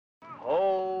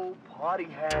party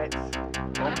hats.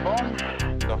 Boom, boom.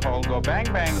 The whole go bang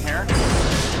bang here.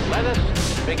 Let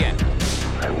us begin.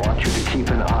 I want you to keep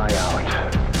an eye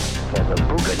out for the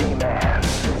Boogity Man.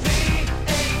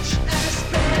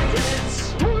 VHS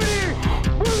Bandits. Boogity!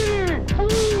 Boogity!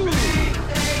 Boogity!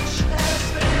 VHS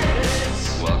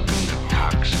Bandits. Welcome to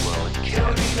Coxwell Don't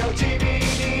Academy. need no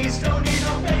DVDs, don't need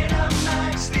no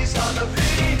Betamax. These are the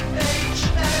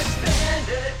VHS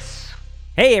Bandits.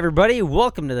 Hey everybody,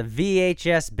 welcome to the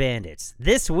VHS Bandits.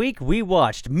 This week we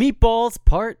watched Meatballs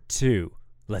Part 2.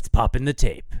 Let's pop in the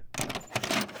tape.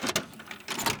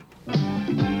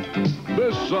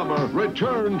 This summer,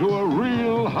 return to a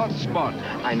real hot spot.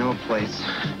 I know a place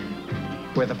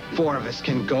where the four of us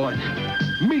can go and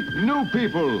Meet new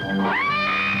people.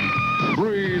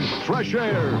 Breathe fresh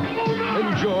air.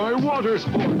 Enjoy water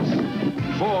sports.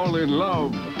 Fall in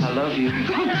love. I love you.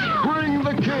 Bring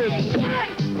the kids.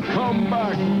 Come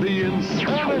back. The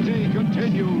insanity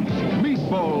continues.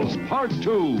 Meatballs Part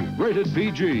 2. Rated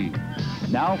PG.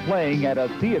 Now playing at a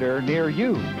theater near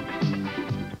you.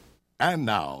 And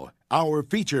now, our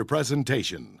feature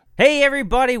presentation. Hey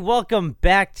everybody, welcome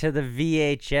back to the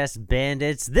VHS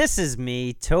Bandits. This is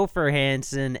me, Topher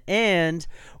Hansen, and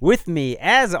with me,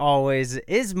 as always,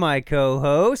 is my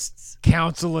co-hosts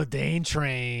Counselor Dane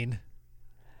Train.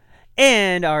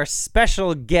 and our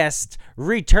special guest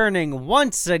returning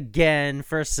once again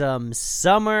for some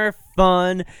summer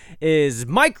fun is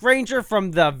Mike Ranger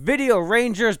from the Video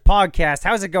Rangers podcast.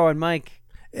 How's it going, Mike?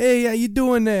 Hey, how you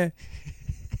doing there?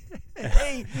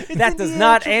 Hey, That does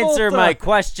not answer my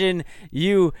question.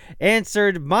 You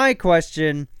answered my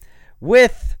question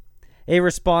with a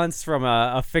response from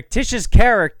a fictitious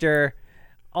character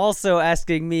also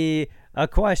asking me a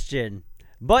question.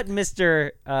 But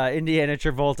Mr. Indiana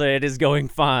Travolta, it is going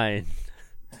fine.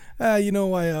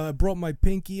 I brought my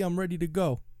pinky. I'm ready to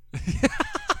go.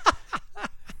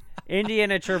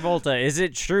 Indiana Travolta, is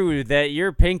it true that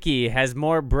your pinky has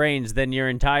more brains than your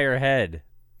entire head?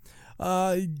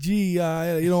 I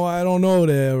don't know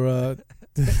there.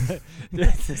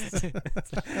 This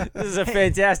is a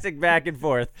fantastic back and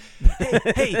forth.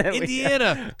 Hey,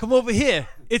 Indiana, come over here.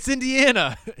 It's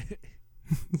Indiana.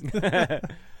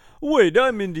 Wait,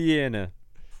 I'm Indiana.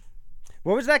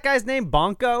 What was that guy's name?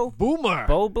 Bonko? Boomer.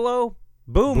 Boblo?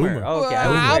 Boomer. Okay, I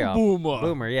was way I'm off. Boomer.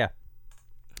 Boomer, yeah.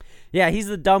 Yeah, he's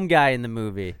the dumb guy in the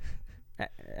movie.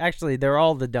 Actually, they're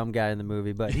all the dumb guy in the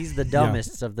movie, but he's the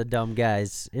dumbest of the dumb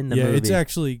guys in the movie. Yeah, it's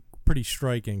actually pretty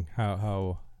striking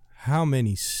how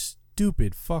many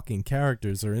stupid fucking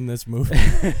characters are in this movie.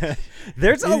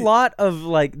 There's a lot of,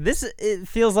 this, it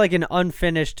feels like an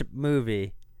unfinished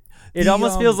movie. It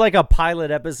almost feels like a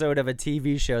pilot episode of a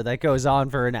TV show that goes on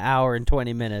for an hour and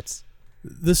 20 minutes.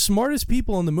 The smartest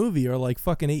people in the movie are like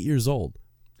fucking 8 years old.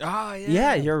 Oh, yeah.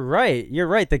 Yeah, you're right. You're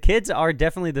right. The kids are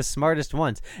definitely the smartest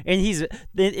ones. And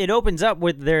it opens up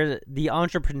with the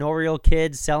entrepreneurial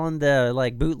kid selling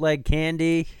the bootleg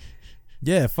candy.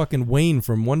 Yeah, fucking Wayne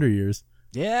from Wonder Years.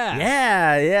 Yeah.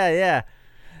 Yeah.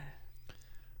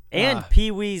 And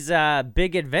Pee-wee's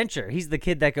Big Adventure. He's the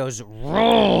kid that goes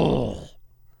roll.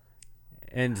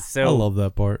 And so I love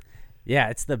that part. yeah,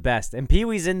 it's the best. And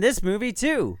Pee-wee's in this movie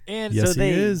too. And Yes, so he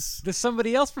is. there's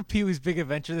somebody else for Pee-wee's Big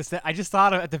Adventure that I just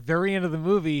thought of at the very end of the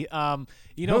movie.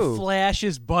 Who?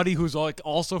 Flash's buddy who's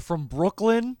also from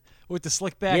Brooklyn with the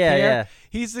slick back Yeah, hair. yeah.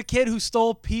 He's the kid who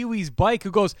stole Pee-wee's bike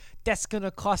who goes, "That's going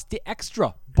to cost the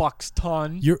extra bucks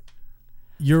ton."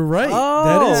 You're right. Oh,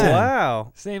 that is him.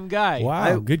 wow. Same guy.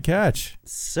 Wow, good catch.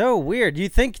 So weird. You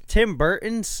think Tim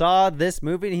Burton saw this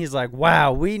movie and he's like,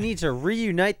 wow, we need to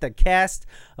reunite the cast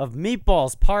of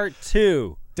Meatballs Part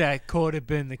 2. That could have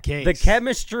been the case. The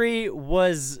chemistry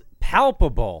was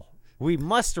palpable. We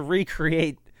must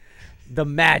recreate the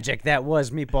magic that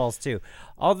was Meatballs 2.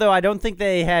 Although I don't think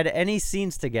they had any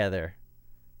scenes together.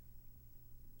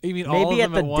 You mean all Maybe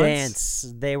of at them the once?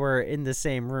 dance they were in the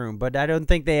same room, but I don't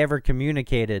think they ever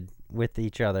communicated with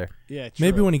each other. Yeah, true.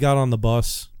 Maybe when he got on the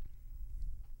bus.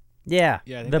 Yeah,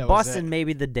 Yeah, I think the that was bus it. and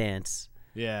maybe the dance.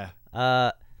 Yeah.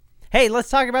 Hey, let's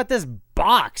talk about this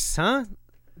box, huh?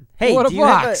 Hey, What a do you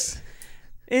have box.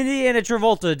 Indiana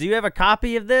Travolta, do you have a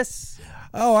copy of this?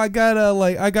 Oh, I got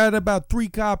about 3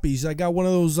 copies. I got one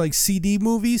of those CD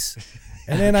movies.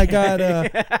 And then I got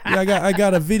I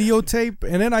got a videotape,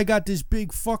 and then I got this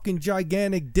big fucking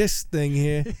gigantic disc thing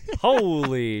here.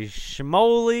 Holy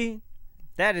schmoly.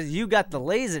 That is, you got the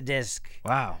Laserdisc.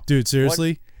 Wow. Dude,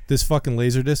 seriously, this fucking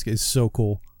Laserdisc is so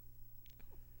cool.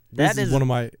 That This is is one of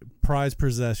my prized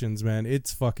possessions, man.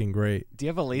 It's fucking great. Do you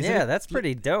have a laser? Yeah, that's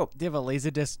pretty dope. Do you have a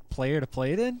Laserdisc player to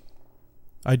play it in?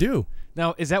 I do.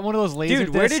 Now, is that one of those laser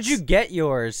Dude, where discs? did you get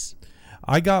yours?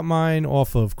 I got mine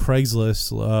off of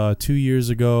Craigslist 2 years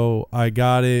ago. I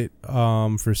got it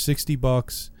for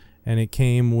 $60, and it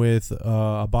came with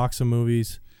a box of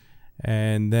movies.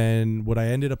 And then what I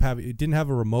ended up having, it didn't have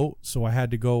a remote, so I had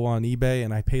to go on eBay,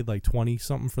 and I paid like 20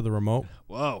 something for the remote.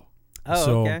 Whoa. Oh,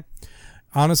 So, okay.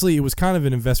 honestly, it was kind of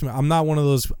an investment. I'm not one of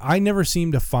those. I never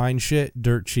seem to find shit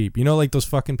dirt cheap. You know, like those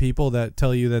fucking people that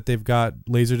tell you that they've got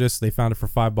Laserdisc, they found it for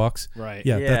 $5. Right.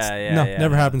 Yeah,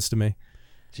 never happens to me.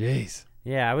 Jeez.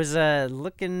 Yeah, I was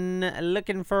looking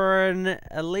for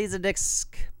a Laserdisc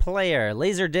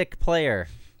player.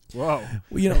 Whoa.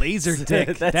 Well, you know, Laser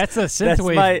Dick. That's a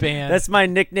synthwave band. That's my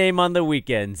nickname on the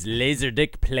weekends.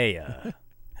 Laserdisc player.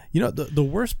 You know, the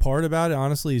worst part about it,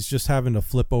 honestly, is just having to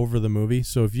flip over the movie.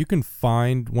 So if you can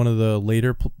find one of the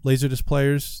later Laserdisc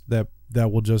players that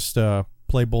will just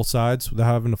play both sides without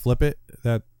having to flip it,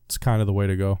 that's kind of the way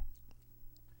to go.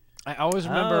 I always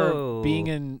remember being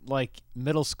in like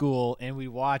middle school, and we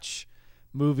watch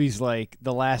movies like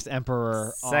The Last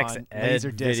Emperor Sex on ed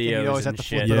Laserdisc, and you videos always have and to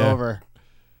shit. flip it Yeah. over.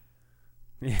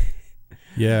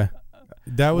 Yeah,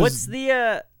 that was.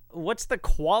 What's the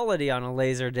quality on a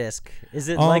Laserdisc? Is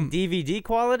it like DVD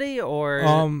quality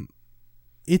or?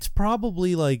 It's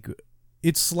probably like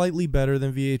it's slightly better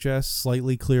than VHS,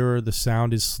 slightly clearer. The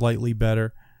sound is slightly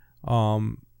better,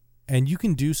 and you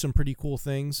can do some pretty cool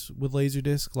things with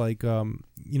Laserdisc. Like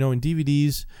you know, in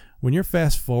DVDs, when you're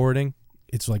fast forwarding,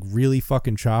 it's like really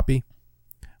fucking choppy.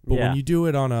 But when you do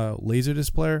it on a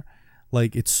Laserdisc player,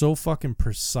 like it's so fucking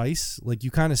precise. Like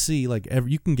you kind of see like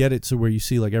you can get it to where you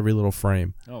see like every little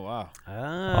frame. Oh wow.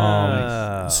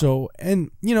 So,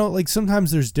 and you know, like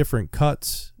sometimes there's different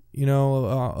cuts, you know,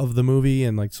 of the movie,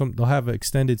 and like they'll have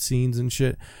extended scenes and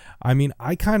shit. I mean,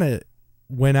 I kind of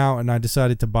went out and I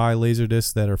decided to buy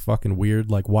Laserdiscs that are fucking weird.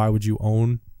 Like, why would you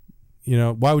own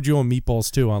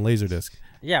Meatballs 2 on Laserdisc?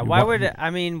 Yeah, why would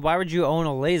you own a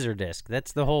Laserdisc?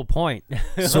 That's the whole point.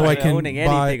 So I can owning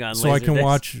anything on so I can Laserdisc.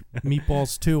 watch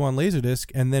Meatballs 2 on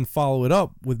Laserdisc and then follow it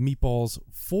up with Meatballs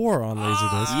 4 on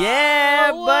Laserdisc.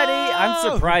 Yeah, buddy. I'm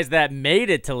surprised that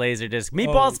made it to Laserdisc.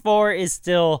 Meatballs 4 is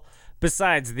still,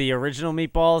 besides the original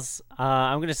Meatballs,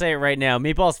 I'm going to say it right now,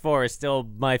 Meatballs 4 is still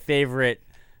my favorite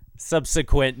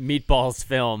subsequent Meatballs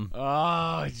film.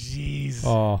 Oh jeez.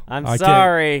 Oh, I'm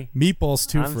sorry. Meatballs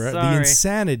 2 I'm forever. sorry. The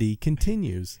insanity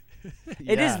continues.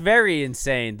 It is very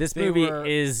insane. This They movie were-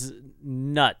 is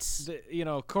nuts. You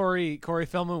know, Corey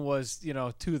Feldman was, you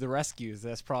know, to the rescues.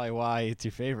 That's probably why it's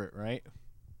your favorite, right?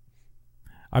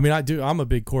 I mean, I'm a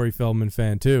big Corey Feldman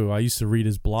fan too. I used to read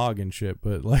his blog and shit,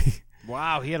 but like,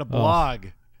 Wow, he had a blog.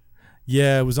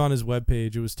 yeah, it was on his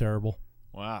webpage. It was terrible.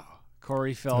 Wow. terrible.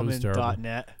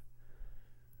 CoreyFeldman.net.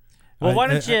 Well, why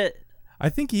don't you... I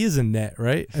think he is a net,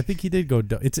 right? I think he did go.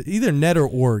 It's either net or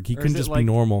org. He Or couldn't is it just like be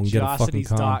normal and get a fucking Josini's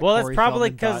con. dot- Well, it's probably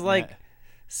because, CoreyFeldman.net. like,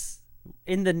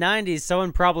 in the 90s,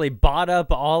 someone probably bought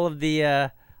up all of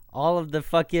the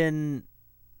fucking,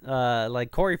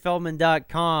 like,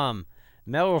 CoreyFeldman.com,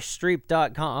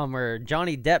 MerylStreep.com, or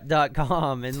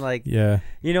JohnnyDepp.com, and, like, Yeah.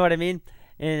 you know what I mean?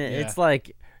 And it's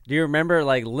like, do you remember,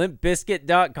 like,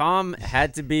 LimpBiscuit.com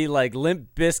had to be, like,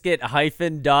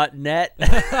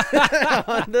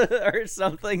 LimpBiscuit-.net or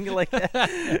something like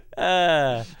that?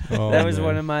 That was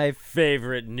one of my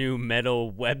favorite new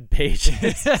metal web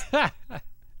pages.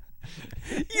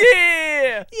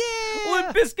 Yeah!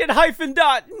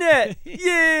 LimpBiscuit-.net!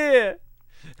 Yeah!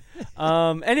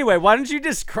 Anyway, why don't you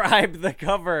describe the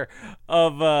cover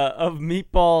of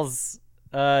Meatballs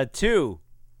 2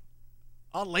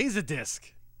 On Laserdisc.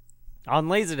 on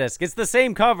Laserdisc? It's the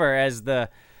same cover as the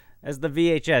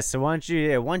VHS. So why don't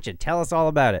you tell us all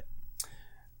about it?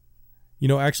 You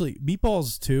know, actually,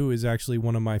 Meatballs 2 is actually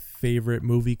one of my favorite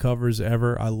movie covers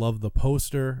ever. I love the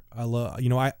poster.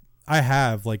 I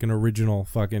have like an original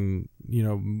fucking,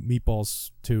 Meatballs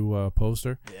 2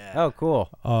 poster. Yeah. Oh, cool.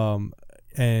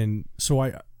 And so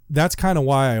that's kind of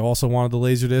why I also wanted the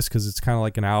Laserdisc, because it's kind of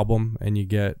like an album, and you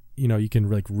get, you can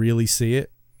like really see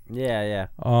it. Yeah.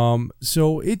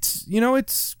 So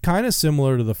it's kind of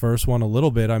similar to the first one a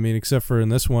little bit. I mean, except for in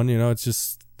this one, it's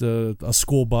just a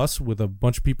school bus with a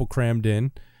bunch of people crammed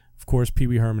in. Of course, Pee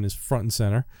Wee Herman is front and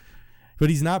center, but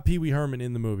he's not Pee Wee Herman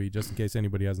in the movie, just in case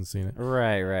anybody hasn't seen it.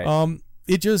 Right.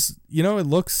 It just, it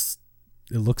looks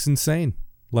insane.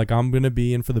 Like I'm going to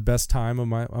be in for the best time of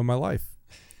my life.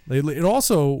 It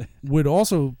also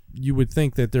you would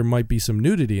think that there might be some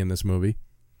nudity in this movie.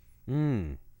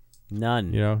 None.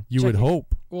 You would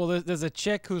hope. Well, there's a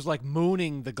chick who's like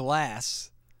mooning the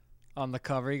glass on the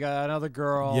cover. You got another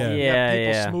girl. Yeah. You got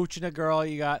people Yeah. smooching a girl.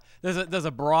 You got there's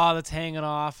a bra that's hanging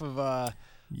off of off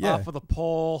of the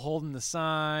pole holding the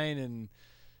sign, and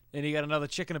you got another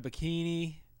chick in a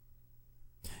bikini.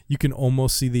 You can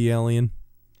almost see the alien.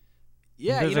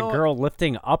 Yeah, There's you know a girl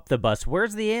lifting up the bus.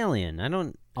 Where's the alien? I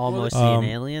don't almost see an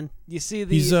alien. You see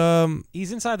the he's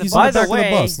inside the he's bus. in the back of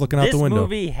the bus looking out the window. This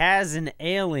movie has an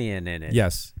alien in it.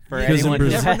 Yes. For Because in anyone who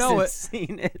Brazil- Never know hasn't it.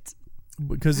 seen it.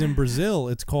 Because in Brazil,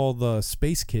 it's called the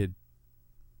Space Kid.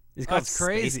 It's called That's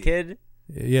crazy. Space Kid.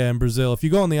 Yeah, in Brazil. If you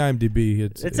go on the IMDb,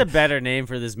 It's a better name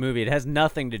for this movie. It has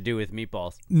nothing to do with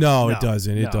meatballs. No, No, it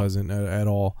doesn't. It no. doesn't at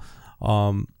all.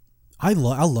 I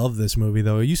love this movie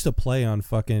though. It used to play on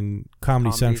fucking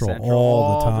Comedy Central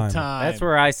all the time. That's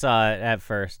where I saw it at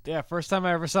first. Yeah, first time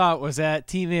I ever saw it was at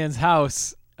T-Man's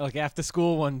house, like after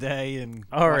school one day, and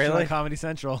Oh, watched it on really? Comedy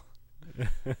Central.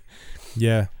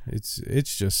 Yeah,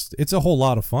 it's a whole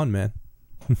lot of fun, man.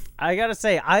 I gotta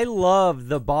say, I love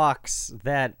the box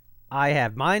that I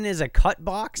have. Mine is a cut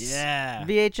box. Yeah.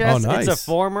 VHS. Oh, nice. It's a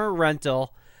former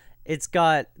rental. It's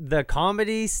got the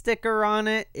comedy sticker on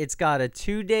it. It's got a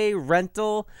 2-day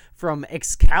rental from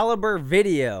Excalibur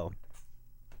Video.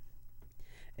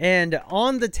 And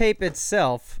on the tape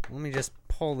itself, let me just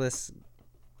pull this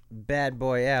bad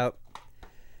boy out.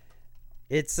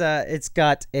 It's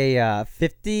got a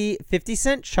 50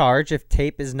 cent charge if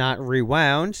tape is not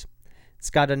rewound. It's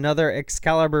got another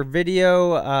Excalibur Video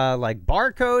like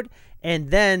barcode,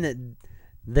 and then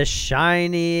the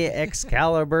shiny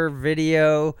Excalibur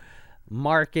Video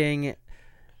marking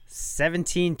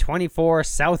 1724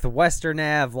 Southwestern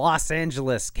Ave, Los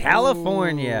Angeles,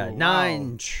 California, Ooh,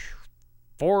 wow.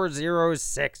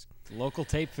 9406. Local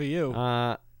tape for you.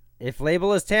 If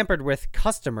label is tampered with,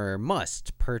 customer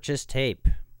must purchase tape.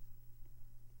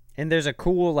 And there's a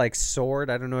cool like sword.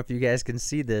 I don't know if you guys can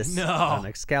see this No. on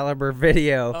Excalibur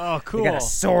Video. Oh, They got cool. a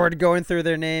sword going through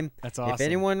their name. That's If awesome.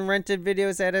 anyone rented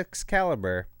videos at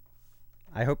Excalibur,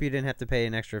 I hope you didn't have to pay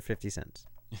an extra 50 cents.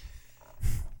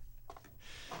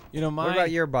 You know, What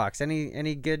about your box?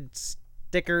 Any good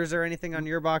stickers or anything on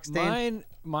your box, Dan?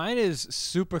 Mine is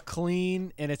super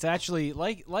clean, and it's actually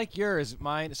like yours.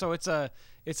 Mine, so it's an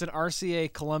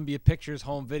RCA Columbia Pictures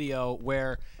home video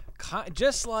where,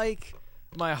 just like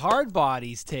my Hard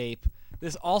Bodies tape,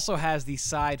 this also has the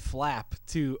side flap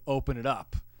to open it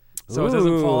up, so it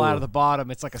doesn't fall out of the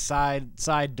bottom. It's like a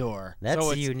side door. That's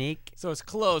so it's unique. So it's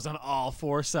closed on all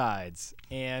four sides,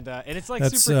 and it's like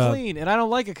That's, super clean. And I don't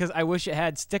like it because I wish it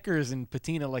had stickers and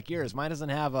patina like yours. Mine doesn't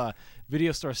have a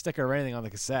video store sticker or anything on the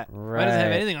cassette. Mine doesn't have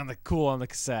Right. anything on the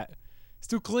cassette. It's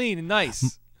too clean and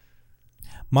nice.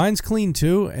 Mine's clean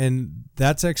too, and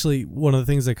that's actually one of the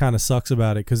things that kind of sucks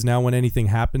about it. Because now when anything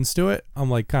happens to it, I'm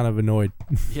like kind of annoyed.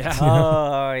 Yeah.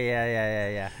 Oh,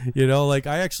 yeah. You know, like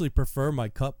I actually prefer my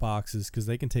cut boxes because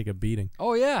they can take a beating.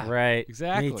 Oh yeah. Right.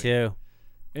 Exactly. Me too.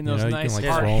 In You those know, you can, nice like,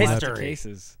 hard roll plastic that.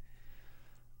 cases.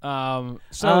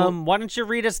 So Why don't you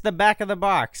read us the back of the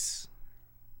box?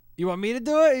 you want me to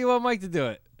do it? Or you want Mike to do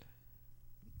it?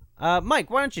 Mike,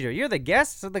 why don't you do it? You're the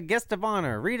guest, so the guest of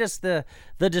honor. Read us the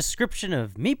description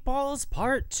of Meatballs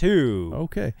Part 2.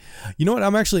 Okay. You know what?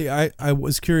 I'm actually I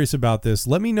was curious about this.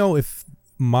 Let me know if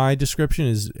my description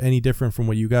is any different from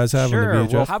what you guys have Sure, on the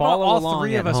VHS. we'll How about follow all along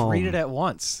three of at us home. read it at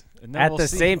once? And then At we'll the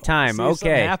see- same time. see if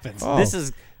something Okay. happens. Oh.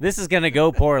 This is going to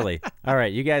go poorly. All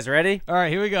right, you guys ready? All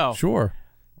right, here we go. Sure.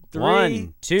 3,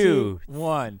 1, 2,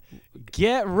 1.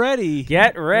 Get ready.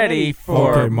 Get ready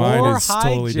for Okay, mine more is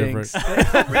totally hijinks.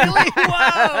 different. Really?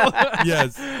 Whoa.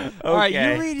 Yes. All right,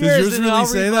 Okay. you read Does yours yours and really I'll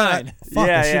say read that? mine. Fuck,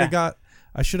 Yeah,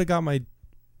 I should have got my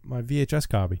VHS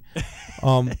copy.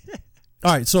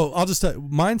 All right, so I'll just tell you.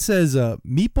 Mine says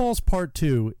Meatballs Part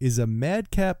 2 is a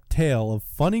madcap tale of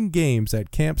fun and games at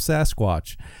Camp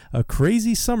Sasquatch, a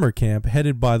crazy summer camp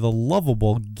headed by the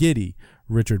lovable, giddy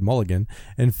Richard Mulligan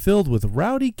and filled with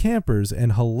rowdy campers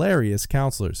and hilarious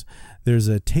counselors. There's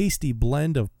a tasty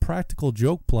blend of practical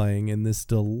joke playing in this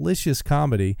delicious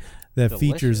comedy that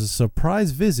features a surprise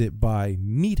visit by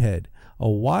Meathead, a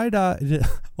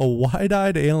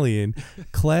wide-eyed alien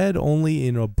clad only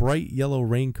in a bright yellow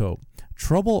raincoat.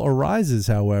 Trouble arises,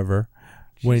 however,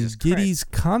 when Jesus Giddy's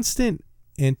constant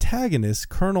antagonist,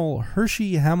 Colonel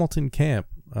Hershey Hamilton Camp,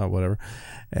 owner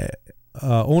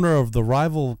of the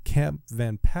rival Camp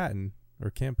Patton,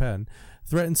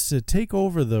 threatens to take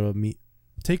over the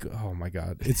oh my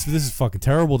god, this is fucking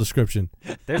terrible description.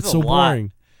 There's It's a so lot.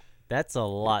 boring. That's a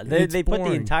lot. It's They put the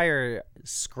boring. entire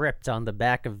script on the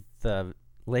back of the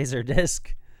laser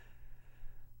disc.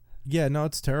 Yeah, no,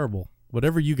 it's terrible.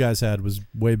 Whatever you guys had was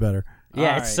way better.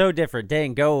 Yeah, All it's right. so different.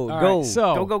 Dang, go. Right,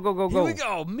 so Go. Here we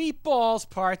go. Meatballs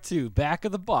Part 2, back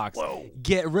of the box.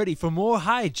 Get ready for more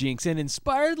hijinks and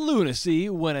inspired lunacy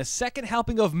when a second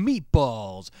helping of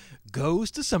meatballs goes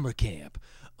to summer camp.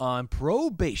 On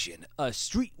probation, a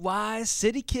streetwise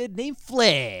city kid named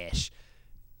Flash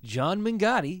John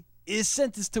Mingotti is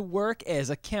sentenced to work as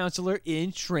a counselor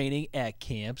in training at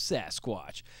Camp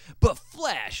Sasquatch. But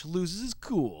Flash loses his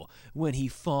cool when he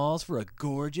falls for a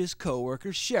gorgeous coworker,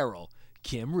 Cheryl,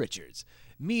 Kim Richards.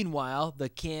 Meanwhile, the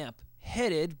camp,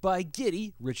 headed by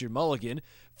Giddy, Richard Mulligan,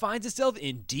 finds itself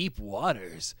in deep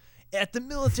waters. At the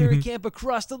military camp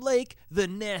across the lake, the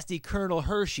nasty Colonel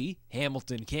Hershey,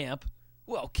 Hamilton Camp,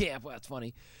 that's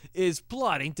funny, is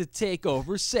plotting to take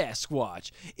over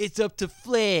Sasquatch. It's up to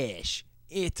Flash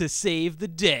to save the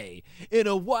day. In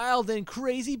a wild and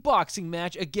crazy boxing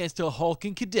match against a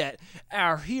hulking cadet,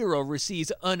 our hero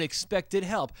receives unexpected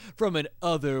help from an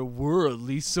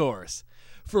otherworldly source.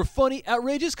 For funny,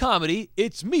 outrageous comedy,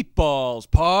 it's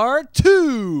Meatballs Part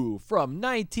 2 from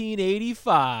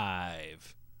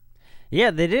 1985.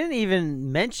 Yeah, they didn't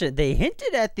even mention. They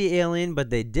hinted at the alien, but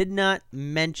they did not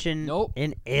mention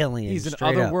an alien. He's an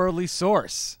otherworldly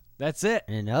source. That's it.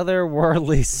 An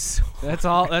otherworldly source. That's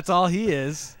all he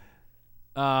is.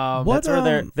 That's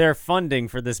where their funding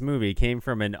for this movie came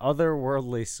from, an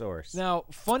otherworldly source. Now,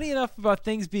 funny enough about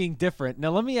things being different. Now,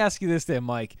 let me ask you this then,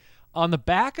 Mike. On the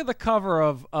back of the cover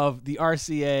of the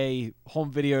RCA home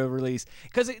video release,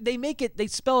 because they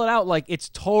spell it out like it's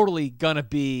totally gonna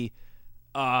be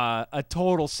a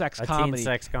total sex comedy. Teen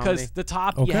sex comedy. Because the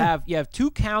top you have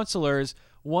two counselors.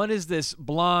 One is this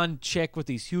blonde chick with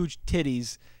these huge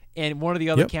titties, and one of the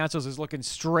other counselors is looking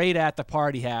straight at the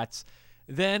party hats.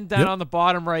 Then down on the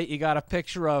bottom right, you got a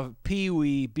picture of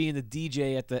Pee-wee being the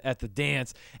DJ at the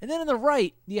dance. And then on the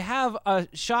right, you have a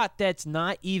shot that's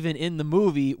not even in the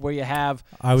movie where you have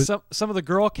some of the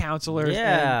girl counselors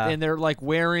and they're like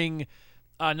wearing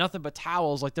nothing but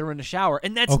towels like they're in the shower.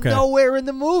 And that's nowhere in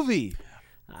the movie.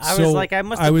 I was like, I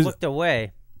must have looked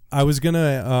away. I was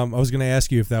gonna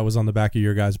ask you if that was on the back of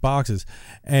your guys' boxes.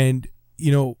 And,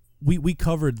 you know, we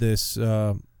covered this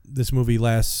this movie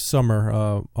last summer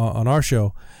on our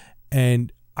show,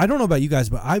 and I don't know about you guys,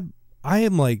 but I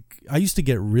am like, I used to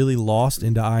get really lost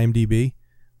into IMDb.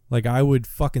 Like, I would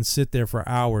fucking sit there for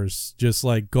hours just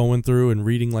like going through and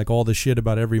reading like all the shit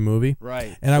about every movie.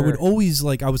 Right. And I would always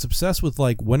I was obsessed with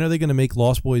like, when are they going to make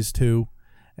Lost Boys 2?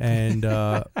 And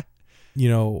you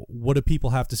know, what do people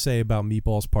have to say about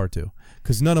Meatballs Part 2?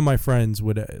 Because none of my friends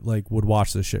would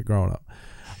watch this shit growing up.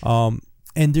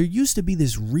 And there used to be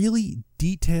this really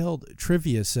detailed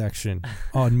trivia section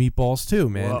on Meatballs 2,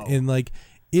 man. Whoa. And like,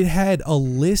 it had a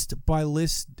list by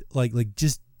list, like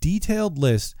just detailed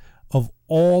list of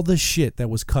all the shit that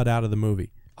was cut out of the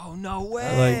movie. Oh, no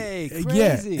way. Crazy.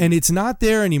 Yeah, and it's not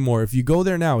there anymore. If you go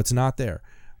there now, it's not there.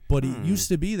 But it used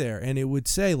to be there, and it would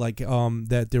say like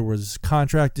that there was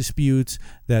contract disputes,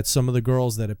 that some of the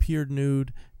girls that appeared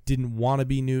nude didn't want to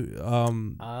be nude, you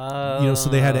know, so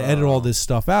they had to edit all this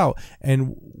stuff out.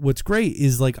 And what's great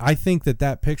is like, I think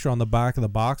that picture on the back of the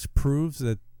box proves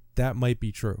that might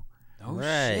be true. Oh,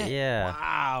 right, shit. Yeah.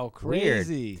 Wow,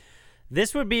 crazy. Weird.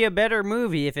 This would be a better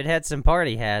movie if it had some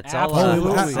party hats.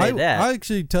 Absolutely. I'll say that. I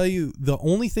actually tell you, the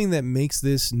only thing that makes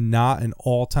this not an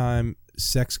all-time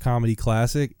sex comedy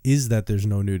classic is that there's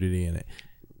no nudity in it.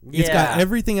 It's got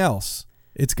everything else.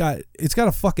 It's got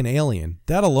a fucking alien.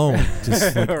 That alone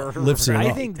just like, lifts it up.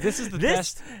 I think this is the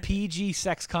best PG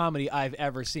sex comedy I've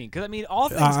ever seen. Because I mean, all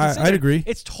things considered, I'd agree.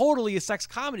 It's totally a sex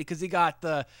comedy because you got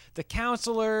the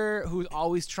counselor who's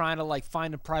always trying to like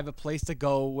find a private place to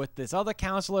go with this other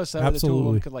counselor, so the two of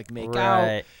them could like make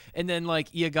out. And then like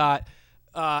you got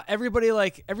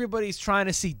everybody's trying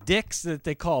to see dicks that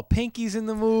they call pinkies in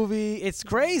the movie. It's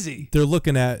crazy. They're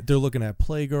looking at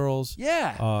Playgirls.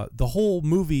 Yeah. The whole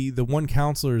movie, the one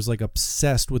counselor is like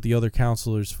obsessed with the other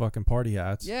counselor's fucking party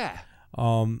hats. Yeah.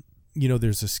 You know,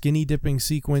 there's a skinny dipping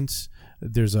sequence.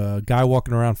 There's a guy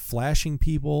walking around flashing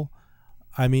people.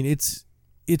 I mean, it's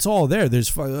all there. There's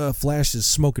Flash is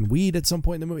smoking weed at some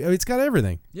point in the movie. I mean, it's got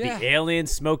everything. Yeah. The alien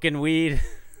smoking weed.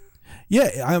 Yeah,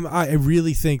 I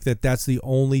really think that's the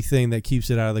only thing that keeps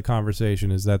it out of the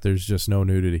conversation is that there's just no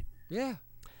nudity. Yeah.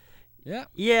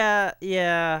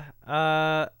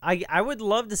 I would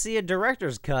love to see a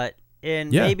director's cut,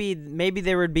 and maybe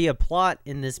there would be a plot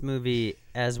in this movie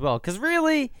as well. Because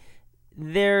really,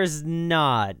 there's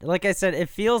not. Like I said, it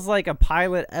feels like a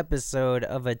pilot episode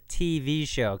of a TV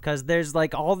show because there's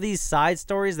like all these side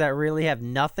stories that really have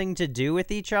nothing to do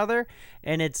with each other,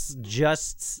 and it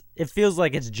feels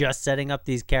like it's just setting up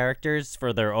these characters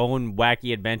for their own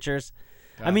wacky adventures.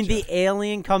 Gotcha. I mean, the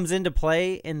alien comes into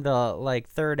play in the like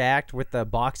third act with the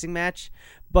boxing match,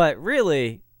 but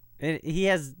really, he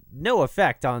has no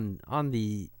effect on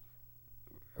the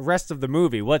rest of the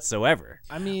movie whatsoever.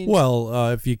 I mean,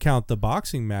 well, if you count the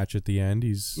boxing match at the end,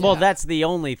 he's that's the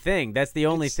only thing. That's the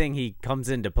only thing he comes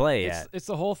into play at. It's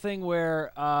the whole thing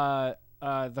where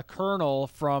the colonel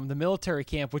from the military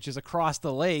camp, which is across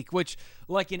the lake. Which,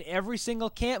 like in every single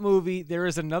camp movie, there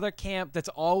is another camp that's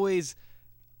always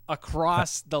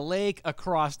across the lake,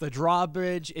 across the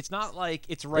drawbridge. It's not like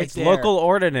it's right It's there. local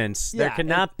ordinance. There Yeah,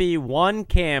 cannot be one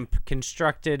camp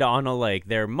constructed on a lake.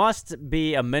 There must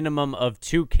be a minimum of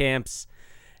 2 camps,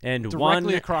 and Directly one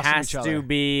across from has each other. to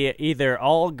be either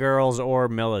all girls or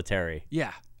military.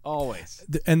 Yeah, always.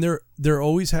 And there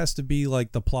always has to be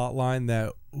like the plot line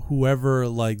that whoever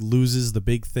like loses the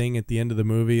big thing at the end of the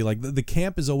movie, like the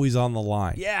camp is always on the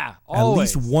line. Yeah,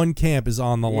 always. At least one camp is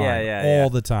on the line all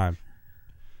the time.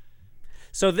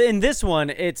 So in this one,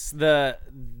 it's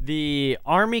the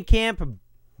army camp.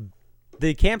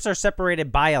 The camps are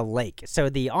separated by a lake. So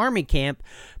the army camp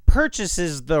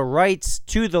purchases the rights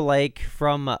to the lake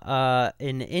from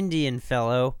an Indian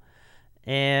fellow,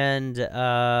 and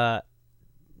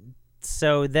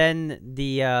so then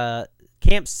the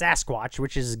Camp Sasquatch,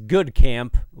 which is good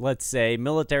camp, let's say,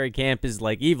 military camp is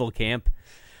like evil camp.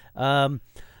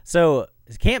 So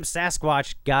Camp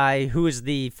Sasquatch guy, who is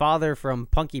the father from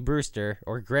Punky Brewster,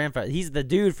 or grandfather, he's the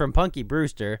dude from Punky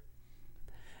Brewster.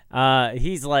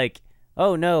 He's like,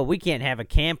 oh no, we can't have a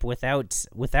camp without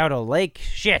a lake.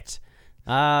 Shit.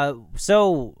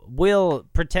 So we'll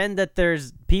pretend that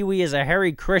there's Pee-wee is a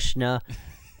Hare Krishna,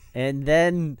 and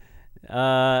then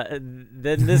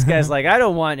this guy's like, I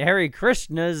don't want Hare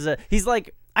Krishna's. He's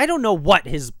like, I don't know what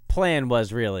his plan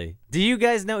was really. Do you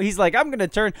guys know? He's like,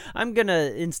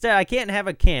 instead, I can't have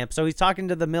a camp. So he's talking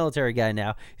to the military guy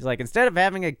now. He's like, instead of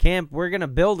having a camp, we're gonna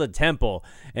build a temple,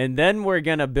 and then we're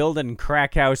gonna build in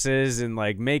crack houses and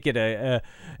like make it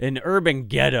an urban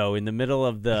ghetto in the middle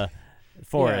of the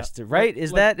forest. Right?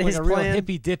 Is that his a plan? real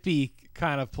hippy dippy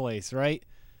kind of place, right?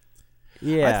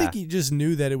 Yeah. I think he just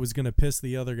knew that it was going to piss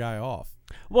the other guy off.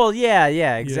 Well, yeah,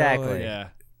 exactly. like- Yeah.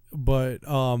 But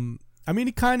I mean,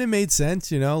 it kind of made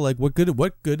sense, like what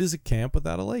good is a camp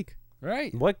without a lake?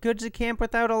 Right. What good's a camp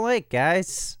without a lake,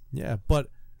 guys? Yeah, but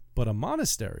a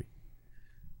monastery,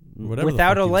 whatever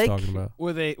Without the fuck a he was lake? talking about.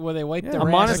 Where they wipe their A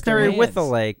monastery with a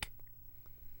lake.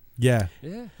 Yeah.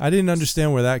 Yeah. I didn't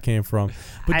understand where that came from.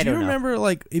 But I do you don't know. remember,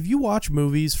 like, if you watch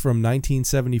movies from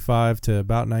 1975 to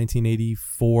about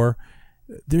 1984,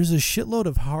 there's a shitload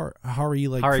of Hare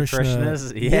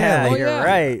Krishnas? Yeah, Yeah, like, you're yeah.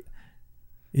 right.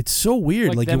 it's so weird.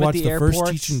 Like Like you them at watch the the first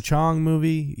airports. Cheech and Chong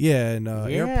movie. Yeah, and Yeah.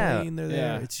 Airplane, they're there.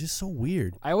 Yeah. It's just so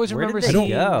weird. I always Where remember did they seeing.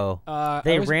 go? I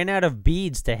They was- ran out of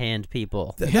beads to hand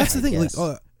people. That's the I thing. Like,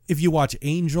 guess. if you watch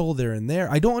Angel, they're in there.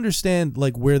 I don't understand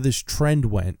like where this trend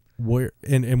went. Where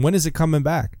and when is it coming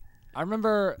back? I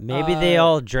remember Maybe they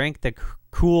all drank the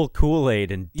cool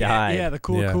Kool-Aid and died. Yeah, the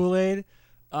cool Yeah. Kool-Aid.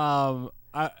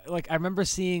 I remember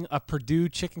seeing a Purdue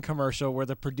chicken commercial where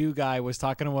the Purdue guy was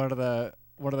talking to one of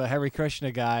the Hare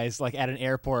Krishna guys like at an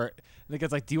airport. And the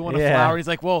guy's like, "Do you want a Yeah. flower?" He's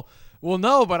like, "Well,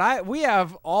 no, but we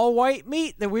have all white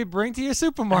meat that we bring to your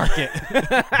supermarket."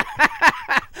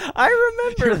 I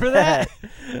remember that.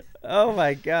 Oh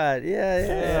my god.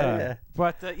 Yeah.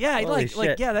 But yeah, Holy like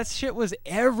shit. yeah, that shit was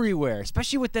everywhere,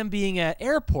 especially with them being at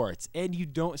airports, and you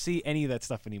don't see any of that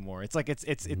stuff anymore. It's like it's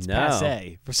No.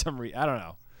 passe for some reason. I don't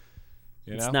know.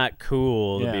 You It's know? not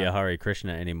cool to be Yeah. a Hare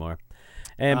Krishna anymore.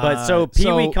 And but so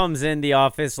Pee-wee comes in the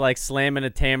office like slamming a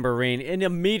tambourine and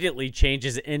immediately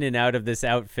changes in and out of this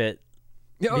outfit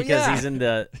Oh, because yeah. he's in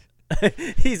the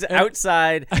he's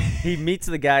outside. He meets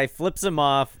the guy, flips him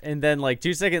off, and then like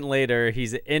 2 seconds later,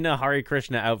 he's in a Hare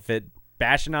Krishna outfit,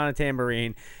 bashing on a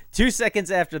tambourine. 2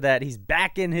 seconds after that, he's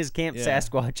back in his Camp Yeah.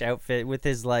 Sasquatch outfit with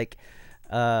his like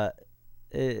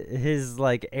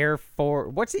Air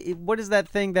Force. What is that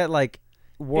thing that like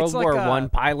World It's like War a- One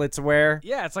pilots wear?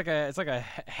 Yeah, it's like a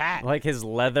hat. Like his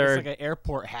leather. It's like an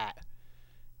airport hat.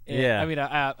 And- Yeah. I mean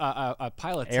a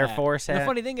pilot's Air hat. Force And hat? the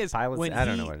funny thing is, Pilot's- when I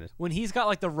don't know what it is. when he's got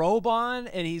like the robe on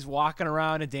and he's walking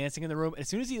around and dancing in the room, as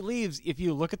soon as he leaves, if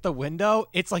you look at the window,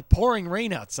 it's like pouring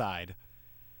rain outside.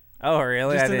 Oh,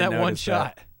 really? Just I in didn't that one notice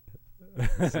shot.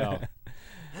 So,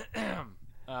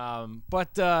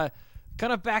 but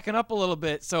kind of backing up a little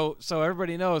bit, so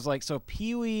everybody knows, like, so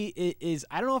Pee-wee is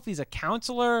I don't know if he's a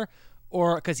counselor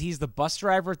or because he's the bus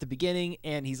driver at the beginning,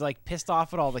 and he's like pissed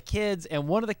off at all the kids, and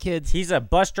one of the kids, He's a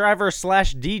bus driver /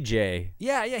 DJ.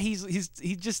 yeah, he's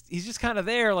just kind of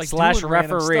there, like / doing random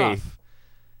referee. stuff.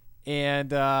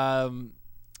 And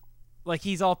like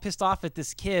he's all pissed off at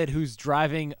this kid who's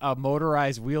driving a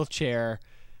motorized wheelchair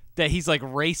that he's like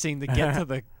racing to get to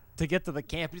the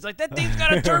camp. He's like, that thing's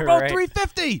got a turbo Right.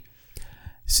 350.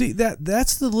 See,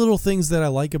 that's the little things that I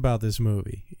like about this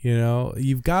movie.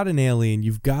 You've got an alien,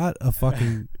 you've got a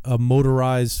fucking a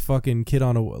motorized fucking kid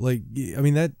on a like. I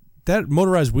mean that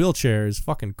motorized wheelchair is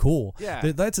fucking cool.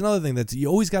 Yeah. That's another thing that's you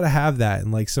always got to have that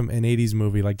in like an 80s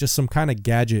movie, like just some kind of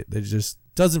gadget that just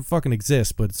doesn't fucking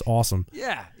exist, but it's awesome.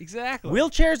 Yeah, exactly.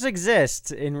 Wheelchairs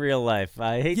exist in real life.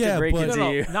 I hate to break it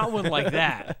to you. Not one like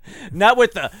that. not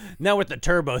with the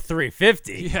Turbo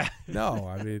 350. Yeah. No,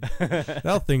 I mean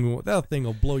that thing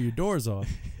will blow your doors off.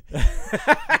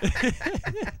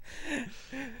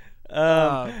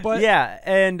 But yeah,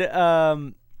 and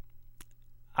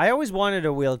I always wanted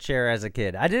a wheelchair as a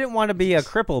kid. I didn't want to be a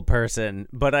crippled person,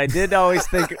 but I did always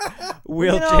think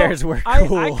wheelchairs were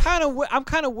cool. I'm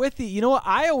kind of with you. You know what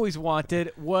I always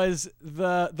wanted was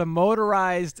the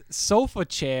motorized sofa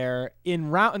chair in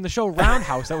the show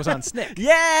Roundhouse that was on Snick.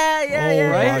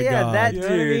 Yeah, that You dude.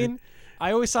 know what I mean?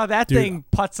 I always saw that thing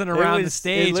putzing around the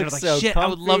stage, and I was like, so shit, I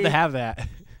would love comfy. to have that.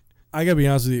 I gotta be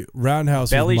honest with you,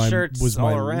 Roundhouse Belly was shirts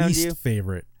all my around least you.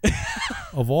 favorite.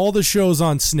 Of all the shows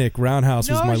on Snick, Roundhouse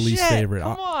was my least favorite.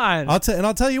 Come on. I'll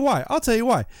tell you why.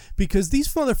 Because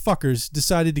these motherfuckers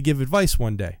decided to give advice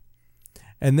one day.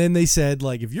 And then they said,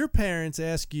 like, if your parents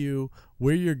ask you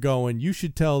where you're going, you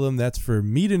should tell them that's for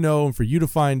me to know and for you to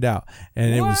find out.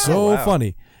 And it was so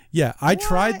funny. Yeah, I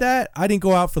tried that. I didn't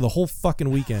go out for the whole fucking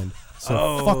weekend.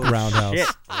 So fuck Roundhouse. Shit.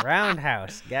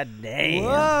 Roundhouse. God damn. Whoa!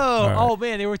 right. Oh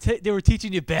man, they were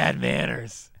teaching you bad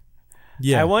manners.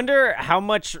 Yeah. I wonder how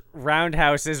much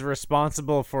Roundhouse is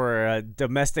responsible for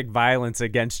domestic violence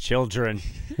against children.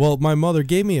 Well, my mother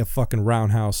gave me a fucking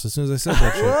Roundhouse as soon as I said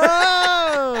that shit.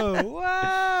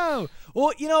 Whoa!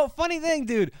 Well, funny thing,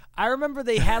 dude. I remember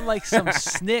they had like some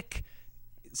Snick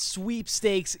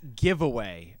sweepstakes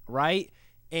giveaway, right?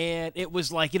 And it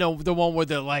was like, the one where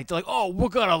they're like, oh, we're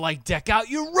gonna like deck out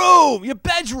your room, your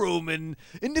bedroom, and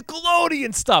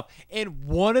Nickelodeon stuff. And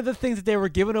one of the things that they were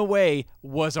giving away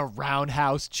was a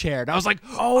Roundhouse chair. And I was like,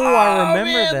 I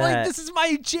remember man, that. Like, this is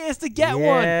my chance to get one.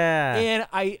 Yeah. And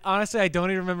I honestly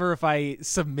don't even remember if I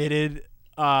submitted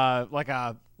like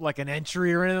an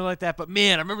entry or anything like that. But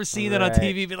man, I remember seeing that on Right.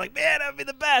 TV, and be like, man, that'd be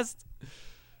the best.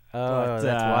 Oh, But,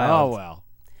 that's wild. Oh well.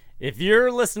 If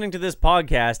you're listening to this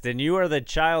podcast and you are the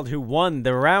child who won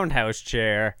the Roundhouse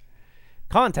chair,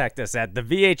 contact us at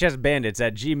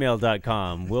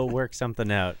thevhsbandits@gmail.com. We'll work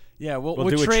something out. Yeah, we'll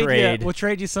do a trade trade. you. We'll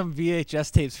trade you some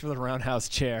VHS tapes for the Roundhouse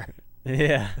chair.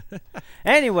 Yeah.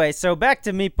 Anyway, so back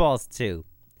to Meatballs 2.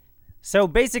 So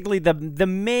basically the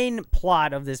main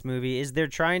plot of this movie is they're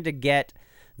trying to get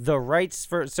the rights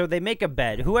for, so they make a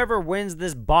bet. Whoever wins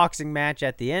this boxing match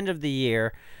at the end of the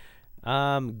year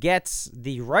gets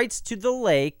the rights to the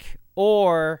lake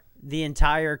or the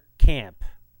entire camp.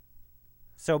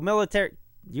 So military,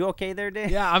 you okay there, Dan?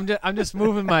 Yeah, I'm just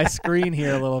moving my screen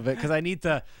here a little bit because I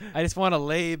just want to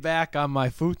lay back on my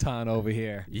futon over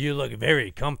here. You look very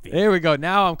comfy. There we go.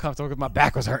 Now I'm comfortable because my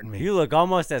back was hurting me. You look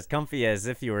almost as comfy as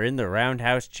if you were in the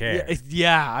Roundhouse chair.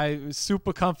 Yeah, I was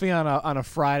super comfy on a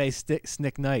Friday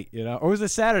Snick night, or was it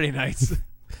Saturday nights?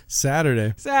 Saturday.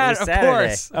 It was Of Saturday.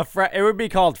 course. It would be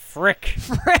called Frick.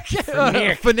 Frick.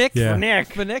 Finick. Yeah.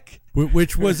 Finick.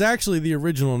 Which was actually the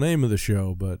original name of the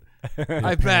show, but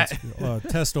I bet.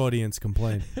 test audience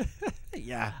complained.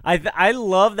 Yeah. I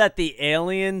love that the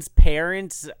aliens'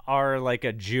 parents are like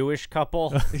a Jewish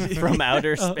couple from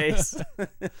outer space.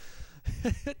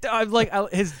 I'm like,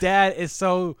 his dad is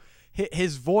so,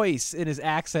 his voice and his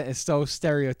accent is so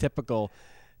stereotypical.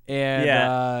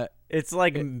 And it's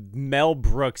like Mel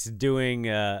Brooks doing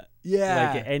like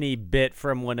any bit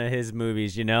from one of his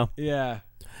movies, Yeah.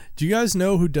 Do you guys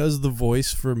know who does the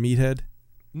voice for Meathead?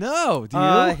 No, do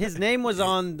you? His name was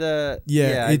on the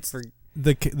it's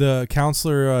the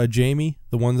counselor Jamie,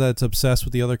 the one that's obsessed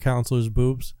with the other counselor's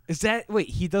boobs. Is that, wait,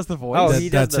 he does the voice? Oh, That- he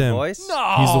does that's the him. voice?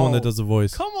 No. He's the one that does the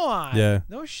voice. Come on. Yeah.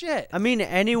 No shit. I mean,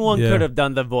 anyone Yeah. could have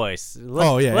done the voice.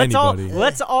 Anybody.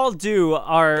 Let's all do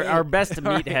our best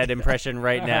Meathead impression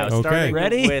right now. Okay. Starting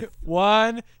Ready? with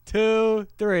 1, 2,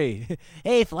 3.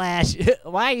 Hey, Flash,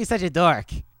 why are you such a dork?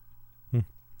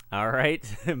 all right,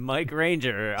 Mike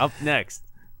Ranger up next.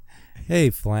 Hey,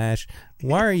 Flash,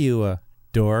 why are you a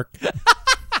dork?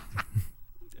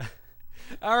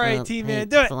 All right, T-Man,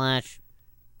 do it. Flash,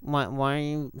 why are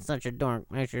you such a dork?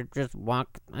 I should just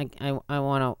walk. I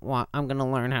want to walk. I'm gonna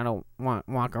learn how to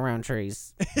walk around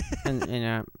trees.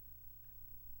 and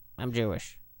I'm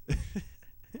Jewish.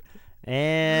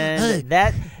 And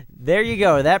there you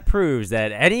go. That proves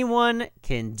that anyone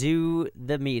can do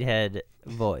the Meathead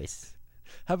voice.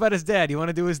 How about his dad? You want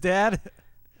to do his dad?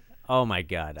 Oh my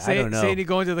God, I don't know. Saying you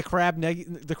go into the Crab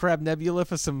Nebula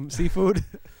for some seafood?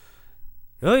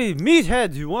 Hey,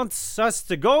 Meathead, who wants us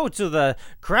to go to the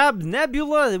Crab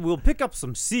Nebula? We'll pick up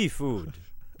some seafood.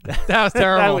 That was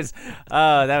terrible.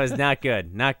 that was not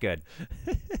good. Not good.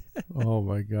 Oh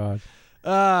my god.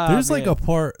 There's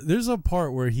man. There's a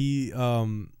part where he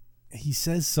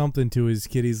says something to his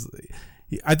kid.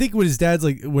 I think when his dad's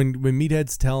like when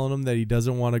Meathead's telling him that he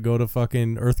doesn't want to go to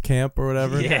fucking Earth Camp or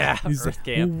whatever. Yeah, he's Earth like,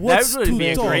 Camp. "Well, what's That would be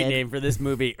a too great dull? name for this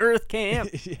movie, Earth Camp.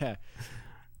 Yeah.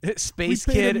 We Space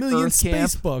paid Kid, $1 million Earth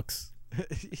space Camp. bucks.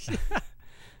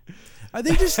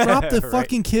 They just dropped the Right.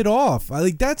 fucking kid off.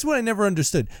 That's what I never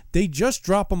understood. They just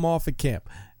drop him off at camp.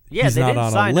 Yeah, he's they not didn't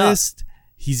on sign a up. list.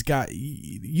 He's got.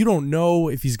 You don't know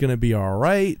if he's gonna be all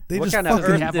right. They What just kind of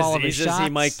fucking. Earth have all of his diseases he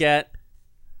shots. might get?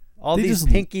 All They these just-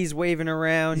 pinkies waving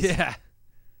around. Yeah.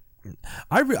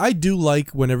 I do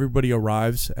like when everybody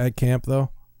arrives at camp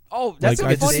though. Oh, that's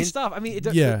Like, some I funny just- stuff. I mean,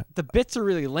 Yeah. the bits are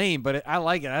really lame, but I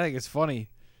like it. I think it's funny.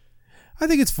 I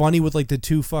think it's funny with like the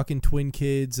two fucking twin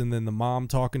kids and then the mom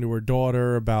talking to her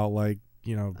daughter about like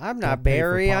I'm don't not pay for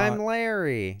Barry, pot. I'm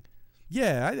Larry.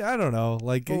 Yeah, I don't know.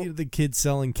 Like the kids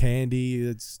selling candy.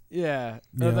 It's Yeah.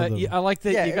 Yeah, I like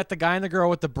that Yeah, you got the guy and the girl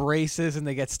with the braces and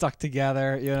they get stuck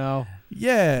together, yeah.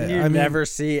 You I mean, never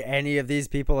see any of these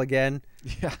people again,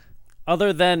 Yeah.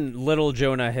 other than little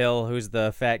Jonah Hill, who's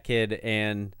the fat kid,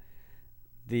 and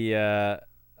the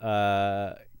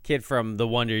kid from The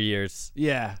Wonder Years.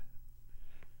 Yeah.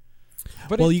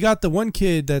 But well, you got the one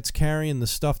kid that's carrying the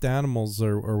stuffed animals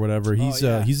or whatever. He's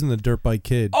yeah. he's in the dirt bike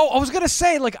kid. I was going to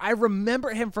say, like, I remember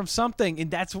him from something,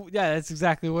 and that's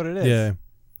exactly what it is. Yeah,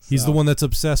 he's the So- one that's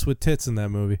obsessed with tits in that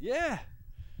movie. Yeah.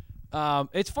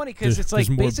 It's funny because There's- it's like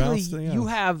there's more basically bounce than- yeah. you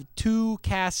have two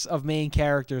casts of main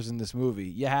characters in this movie.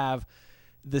 You have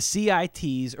the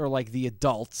CITs, or like the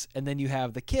adults, and then you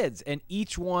have the kids, and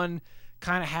each one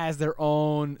kind of has their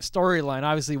own storyline.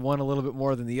 Obviously, one a little bit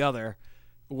more than the other,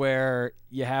 where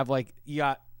you have you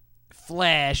got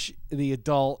Flash, the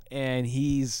adult, and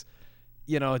he's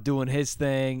doing his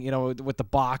thing, with the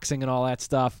boxing and all that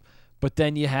stuff. But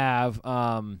then you have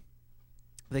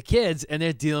the kids, and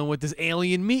they're dealing with this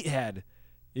alien meathead,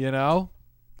 and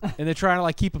they're trying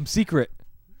to keep him secret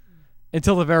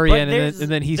until the very But end, and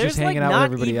then he's just hanging out with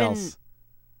everybody else.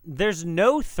 There's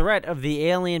no threat of the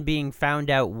alien being found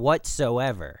out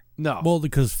whatsoever. No. Well,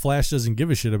 because Flash doesn't give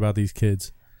a shit about these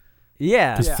kids.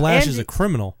 Yeah, Because Flash And is a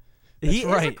criminal. he is a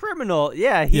right. criminal.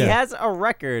 Yeah, he Yeah. has a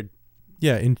record.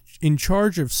 Yeah, in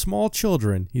charge of small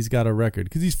children, he's got a record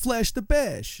because he's Flash the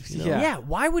Bash. Yeah,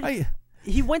 why would I-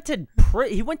 he went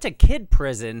to kid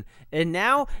prison, and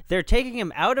now they're taking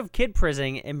him out of kid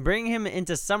prison and bringing him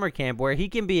into summer camp where he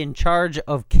can be in charge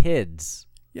of kids.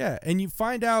 Yeah, and you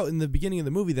find out in the beginning of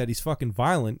the movie that he's fucking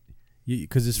violent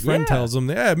because his friend Yeah. tells him,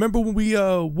 "Yeah, remember when we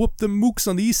whooped the mooks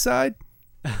on the east side?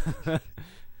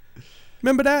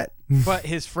 Remember that?" But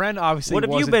his friend obviously What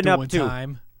have you wasn't been up doing to?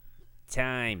 time.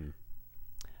 Time.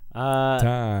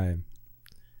 Time.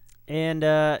 And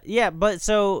but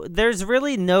so there's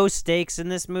really no stakes in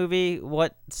this movie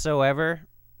whatsoever,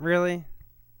 really.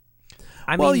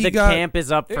 I Well, mean, you the got- camp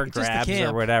is up for Just the grabs or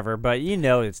camp. whatever, but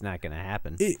it's not going to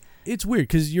happen. It's weird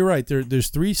because you're right. There's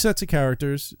three sets of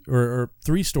characters or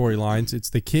three storylines. It's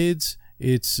the kids,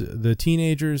 it's the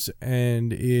teenagers,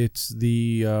 and it's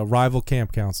the rival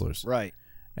camp counselors. Right.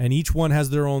 And each one has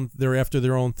they're after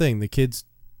their own thing. The kids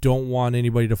don't want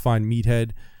anybody to find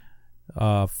Meathead.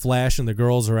 Flash and the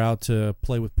girls are out to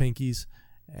play with pinkies,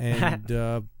 and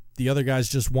the other guys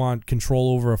just want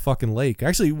control over a fucking lake.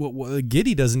 Actually,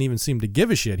 Giddy doesn't even seem to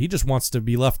give a shit. He just wants to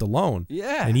be left alone.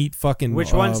 Yeah. And eat fucking.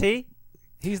 Which one's he?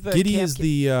 He's the Giddy camp is kid.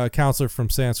 the counselor from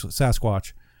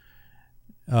Sasquatch.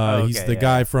 He's Okay, the yeah.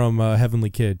 guy from Heavenly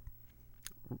Kid,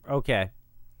 Okay.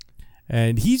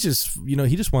 and he's just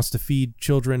he just wants to feed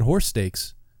children horse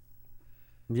steaks.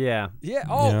 Yeah. Yeah.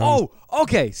 Yeah.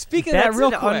 Okay. Speaking of That's that,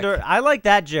 real an quick. I like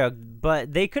that joke,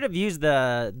 but they could have used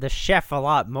the chef a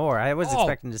lot more. I was Oh.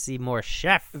 expecting to see more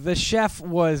chef. The chef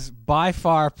was by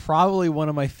far probably one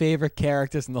of my favorite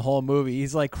characters in the whole movie.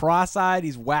 He's like cross-eyed,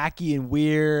 he's wacky and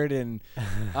weird, and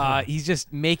he's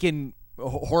just making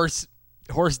horse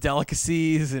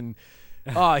delicacies, and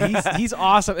he's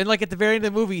awesome. And like at the very end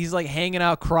of the movie, he's like hanging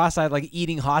out cross-eyed, like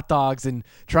eating hot dogs and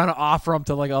trying to offer them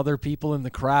to like other people in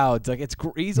the crowds. Like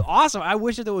he's awesome. I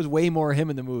wish that there was way more of him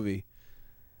in the movie.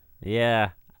 Yeah.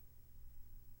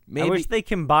 Maybe I wish they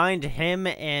combined him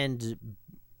and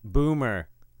Boomer.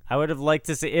 I would have liked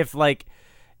to see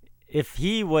if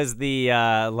he was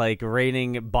the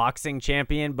reigning boxing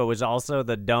champion, but was also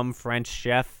the dumb French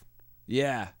chef.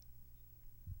 Yeah,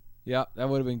 that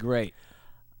would have been great.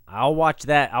 I'll watch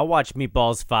that. I'll watch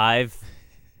Meatballs 5.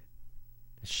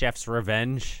 Chef's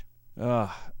Revenge.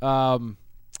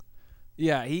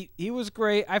 Yeah, he was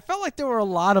great. I felt like there were a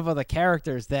lot of other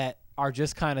characters that are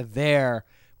just kind of there,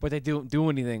 but they don't do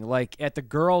anything. Like at the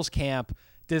girls' camp,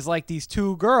 there's like these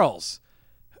two girls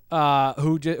who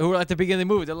are at the beginning of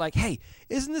the movie. They're like, hey,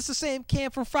 isn't this the same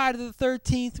camp from Friday the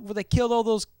 13th where they killed all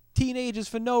those teenagers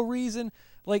for no reason?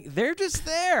 Like they're just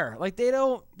there. Like they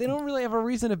don't really have a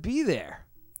reason to be there.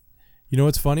 You know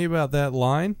what's funny about that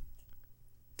line?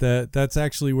 That's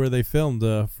actually where they filmed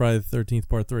Friday the 13th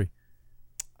Part 3.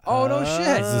 Oh, no shit.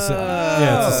 It's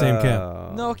the same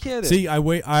camp. No kidding. See, I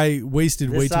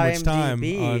wasted way too much time on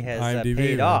IMDb.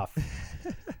 Paid off.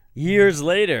 Years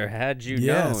later, had you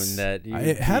known that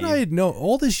I had known,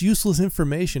 all this useless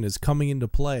information is coming into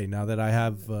play now that I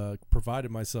have provided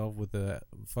myself with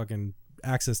fucking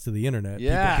access to the internet.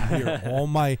 Yeah. People can hear all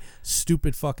my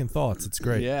stupid fucking thoughts. It's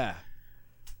great. Yeah.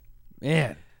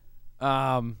 Man.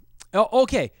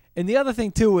 Okay. And the other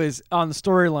thing, too, is on the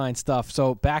storyline stuff.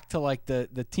 So back to, like,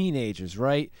 the teenagers,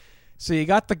 right? So you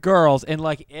got the girls, and,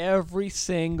 like, every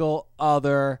single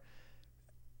other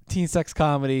teen sex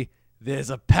comedy, there's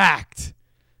a pact.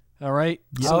 All right?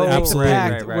 Yeah, So they absolutely. make a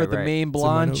pact Right, where the main It's in my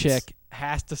blonde notes. chick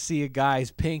has to see a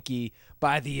guy's pinky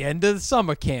by the end of the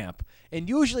summer camp. And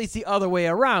usually it's the other way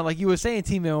around. Like you were saying,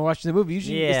 T-Man, when we're watching the movie,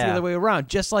 usually it's the other way around.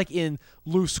 Just like in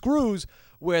Loose Screws,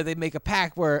 where they make a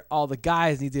pact where all the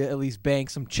guys need to at least bang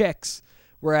some chicks.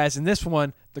 Whereas in this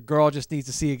one, the girl just needs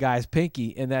to see a guy's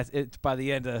pinky, and that's it by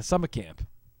the end of summer camp.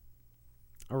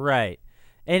 Right.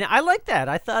 And I like that.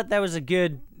 I thought that was a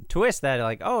good twist that,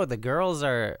 like, oh, the girls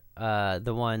are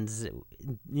the ones,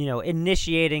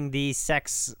 initiating the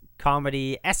sex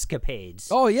comedy escapades.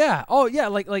 Oh, yeah.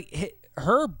 Like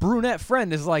her brunette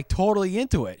friend is, like, totally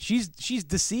into it. She's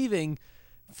deceiving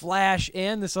Flash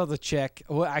and this other chick.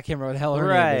 Well, I can't remember what the hell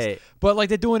her name is. But, like,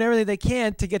 they're doing everything they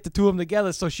can to get the two of them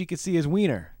together so she can see his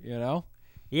wiener, you know?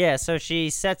 Yeah, so she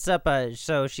sets up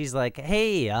so she's like,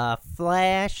 hey,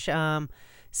 Flash,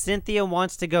 Cynthia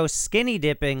wants to go skinny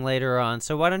dipping later on,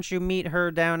 so why don't you meet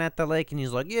her down at the lake? And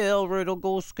he's like, yeah, all right, I'll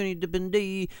go skinny dipping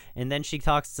D. And then she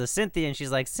talks to Cynthia, and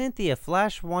she's like, Cynthia,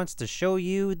 Flash wants to show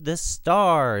you the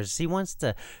stars. He wants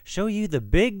to show you the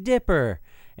Big Dipper.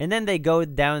 And then they go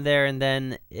down there, and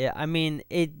then, I mean,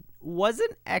 it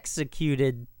wasn't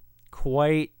executed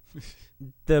quite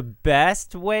the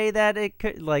best way that it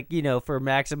could, like, for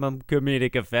maximum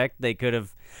comedic effect. They could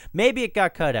have, maybe it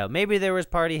got cut out. Maybe there was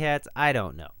party hats. I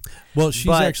don't know. Well, she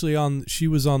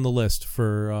was on the list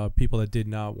for people that did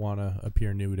not want to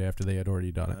appear nude after they had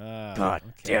already done it. God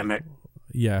damn it.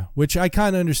 Yeah, which I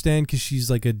kind of understand because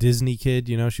she's like a Disney kid.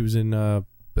 She was in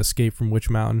Escape from Witch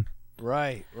Mountain.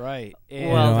 Right.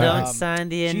 And, well, don't sign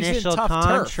the initial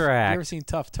contract. You ever seen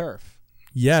Tough Turf?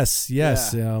 Yes.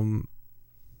 Yeah.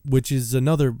 Which is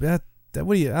another that I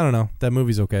don't know. That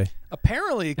movie's okay.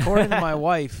 Apparently, according to my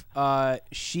wife,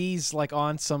 she's like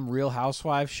on some Real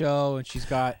Housewives show, and she's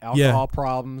got alcohol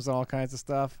problems and all kinds of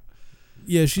stuff.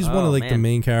 Yeah, she's one of the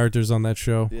main characters on that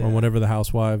show, Yeah. or whatever the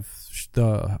housewives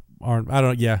aren't. I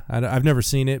don't. Yeah, I've never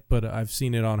seen it, but I've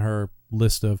seen it on her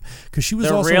list of because she was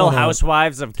the also Real on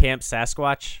Housewives of Camp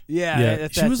Sasquatch. Yeah.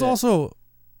 She was also.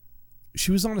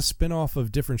 She was on a spinoff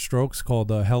of Different Strokes called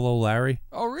Hello Larry.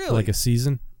 Oh, really? For like a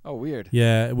season. Oh, weird.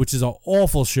 Yeah, which is an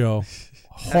awful show.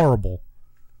 Horrible.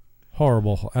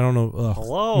 I don't know. Ugh.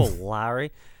 Hello,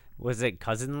 Larry. Was it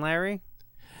Cousin Larry?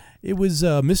 It was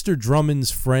Mr.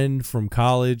 Drummond's friend from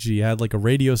college. He had like a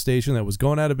radio station that was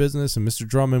going out of business, and Mr.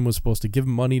 Drummond was supposed to give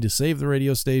him money to save the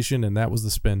radio station, and that was the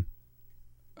spin.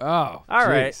 Oh, all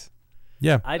right.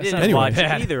 Yeah. I didn't watch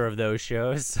either of those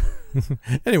shows.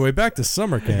 Anyway, back to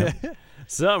summer camp.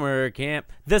 Summer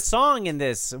camp. The song in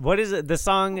this, what is it? The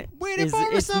song Waiting is for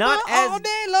the it's summer not all as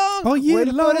day long. Oh, yeah,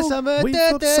 Waiting for the summer.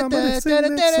 Waiting for the summer to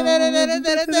sing that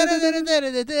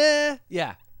song.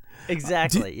 Yeah.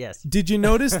 Exactly. Yes. Did you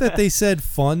notice that they said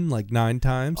fun like 9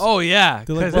 times? Oh yeah.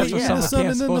 They're like, that's waiting what for the summer sun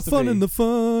camp's and then the supposed to fun be. and the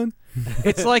fun.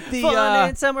 It's like the fun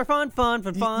and summer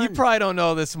fun. You probably don't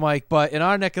know this, Mike, but in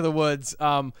our neck of the woods,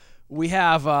 we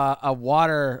have a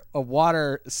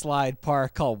water slide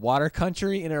park called Water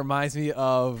Country, and it reminds me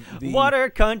of the Water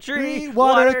Country.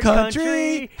 Water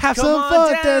Country. Have Come some on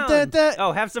fun. down. Da, da, da.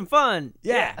 Oh, have some fun.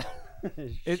 Yeah.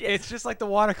 It's just like the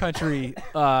Water Country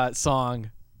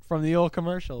song from the old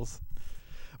commercials.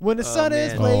 When the sun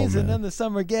is man. blazing man. and the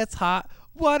summer gets hot,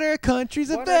 Water Country's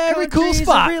a Water very cool Country's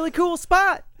spot. A really cool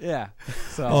spot. Yeah.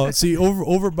 So. Oh, see,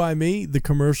 over by me, the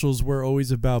commercials were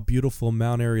always about beautiful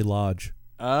Mount Airy Lodge.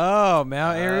 Oh,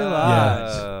 Mount Airy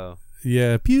Lodge. Oh.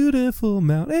 Yeah, beautiful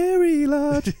Mount Airy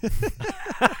Lodge.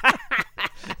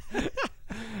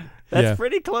 That's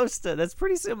pretty close to. That's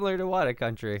pretty similar to Water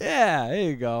Country. Yeah, there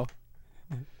you go.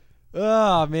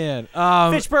 Oh man.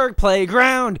 Fitchburg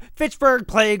Playground. Fitchburg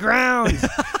Playground.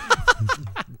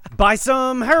 Buy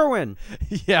some heroin.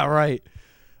 Yeah, right.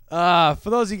 For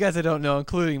those of you guys that don't know,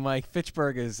 including Mike,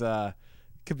 Fitchburg is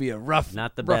could be a rough,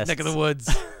 Not the rough best. neck of the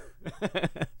woods.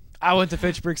 I went to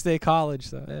Fitchburg State College,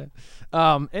 so yeah.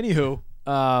 Anywho,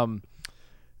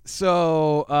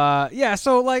 so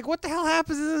like, what the hell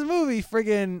happens in this movie?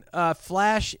 Friggin'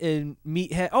 Flash and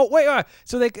Meathead. Oh wait,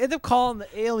 so they end up calling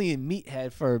the alien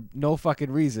Meathead for no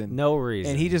fucking reason. No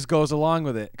reason. And he just goes along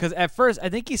with it because at first I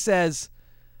think he says.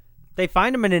 They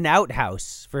find him in an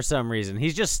outhouse for some reason.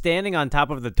 He's just standing on top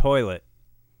of the toilet.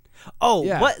 Oh,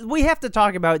 Yeah. what we have to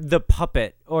talk about the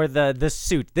puppet or the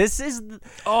suit. This is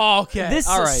Oh, okay. this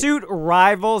All right. suit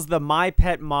rivals the My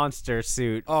Pet Monster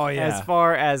suit. Oh, yeah. As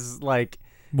far as like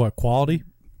What, quality?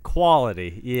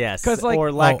 quality, yes, 'Cause, like-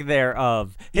 or lack Oh.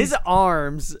 thereose. His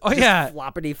arms, Oh, just yeah.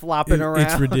 floppity flopping around.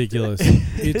 It's ridiculous.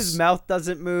 His It's, mouth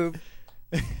doesn't move.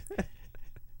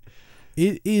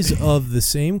 it is of the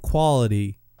same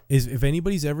quality. If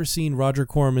anybody's ever seen Roger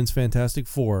Corman's Fantastic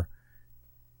Four,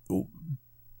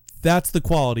 that's the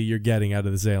quality you're getting out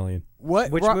of this alien.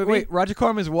 What? Which movie? Wait, Roger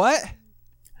Corman's what?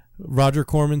 Roger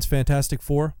Corman's Fantastic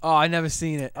Four. Oh, I never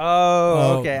seen it.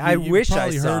 Oh, okay. I you wish I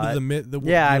probably saw heard it. of the myth. The,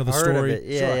 Yeah, you know, I've the heard story. of it.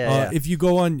 Yeah, Sure. yeah. If you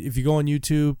go on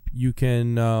YouTube, you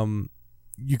can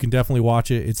definitely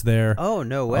watch it. It's there. Oh,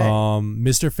 no way.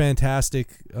 Mr.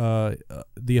 Fantastic. The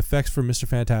effects for Mr.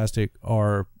 Fantastic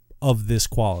are of this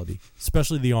quality,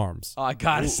 especially the arms. Oh, I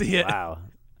gotta see it. Wow.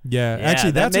 Yeah, Yeah,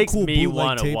 actually, that that's makes a cool me bootleg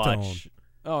wanna tape to own. watch.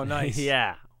 Oh, nice.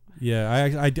 Yeah. Yeah,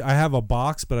 I have a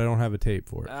box, but I don't have a tape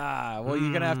for it. Ah, well,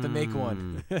 you're gonna have to make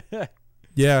one.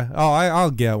 Yeah. Oh, I'll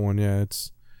get one. Yeah,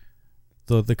 it's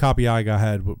the copy I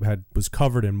had was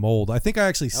covered in mold. I think I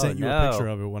actually sent you a no. picture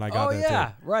of it when I got Oh that yeah,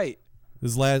 tape. right,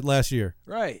 This last year.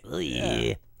 right.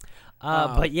 Yeah.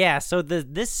 But yeah, so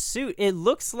this suit, it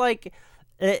looks like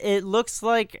a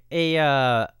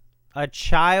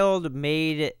child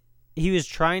made. He was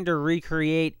trying to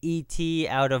recreate E.T.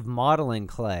 out of modeling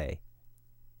clay.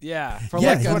 Yeah, for Yeah,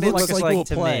 like he a, looks like a like school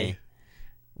to play. me.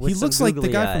 With He some looks like the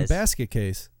googly guy eyes. from Basket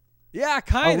Case. Yeah,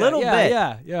 kind of. little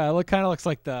yeah, bit. Yeah. It kind of looks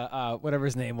like the whatever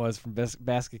his name was from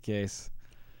Basket Case.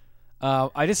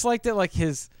 I just liked it, like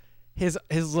his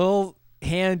little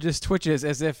hand just twitches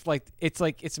as if like it's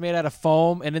made out of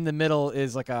foam, and in the middle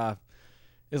is like a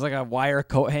wire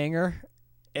coat hanger,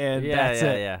 and Yeah, that's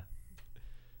yeah, it. yeah.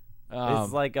 Um,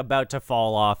 It's like about to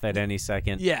fall off at any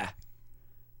second. Yeah.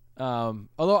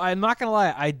 Although I'm not gonna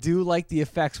lie, I do like the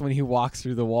effects when he walks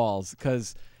through the walls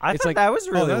because I it's thought like that was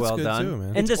really that's well good done. too,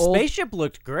 man. And the It's old- spaceship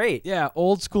looked great. yeah,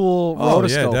 old school Oh, yeah,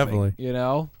 rotoscoping. definitely. You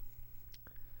know,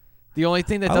 the only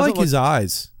thing that I doesn't like look his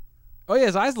eyes. oh yeah,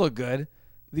 his eyes look good.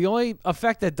 The only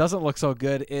effect that doesn't look so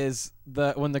good is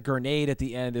when the grenade at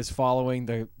the end is following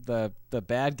the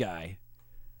bad guy.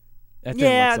 That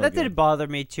didn't Yeah, look so that good. didn't bother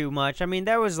me too much. I mean,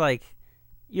 that was like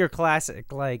your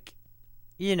classic, like,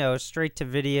 you know, straight to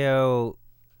video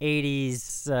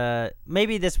 80s.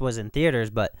 Maybe this was in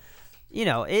theaters, but, you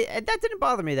know, that didn't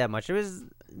bother me that much. It was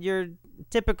your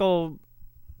typical,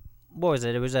 what was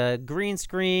it? It was a green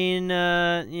screen,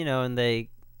 you know, and they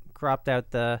cropped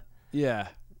out the Yeah.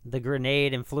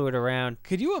 grenade and flew it around.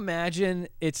 Could you imagine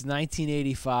it's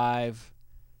 1985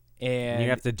 and You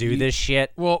have to do this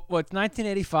shit. Well, it's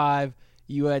 1985.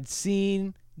 You had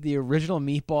seen the original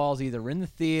Meatballs either in the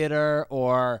theater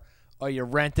or you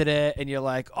rented it, and you're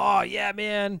like, "Oh yeah,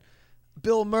 man,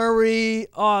 Bill Murray.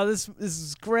 Oh, this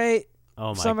is great.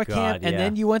 Oh my Summer God, camp." And yeah.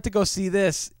 then you went to go see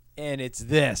this, and it's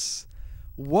this.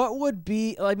 What would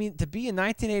be? I mean, to be in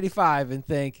 1985 and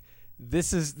think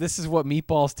this is what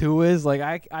Meatballs 2 is. Like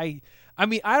I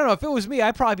mean, I don't know if it was me,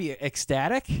 I'd probably be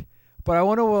ecstatic. But I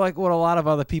wonder what a lot of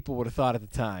other people would have thought at the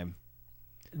time.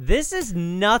 This is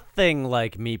nothing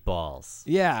like Meatballs.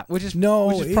 Yeah, which is No,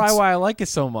 probably it's- why I like it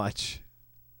so much.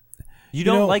 You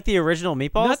don't know- like the original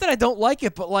Meatballs? Not that I don't like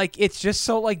it, but like it's just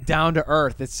so like down to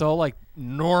earth. It's so like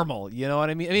normal. You know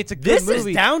what I mean? I mean, it's a good This movie.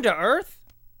 is down to earth?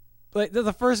 Like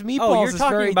the first Meatballs Oh, you're is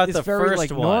talking very, about it's the very first like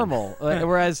one. normal,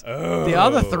 whereas the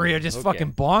other three are just okay.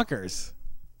 fucking bonkers.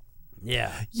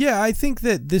 Yeah. Yeah, I think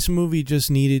that this movie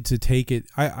just needed to take it.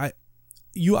 I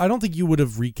don't think you would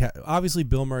have recast. Obviously,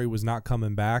 Bill Murray was not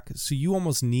coming back, so you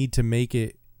almost need to make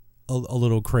it a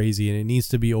little crazy, and it needs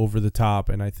to be over the top.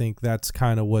 And I think that's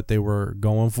kind of what they were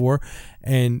going for.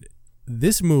 And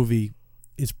this movie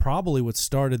is probably what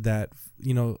started that.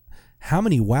 You know, how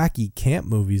many wacky camp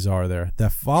movies are there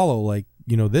that follow like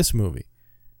this movie?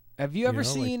 Have you ever like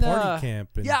seen Party Camp?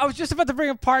 And, Yeah, I was just about to bring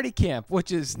up Party Camp,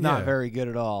 which is not Yeah. very good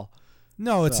at all.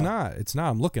 No, it's So. not. It's not.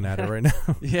 I'm looking at it right now.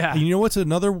 Yeah. And you know what's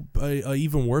another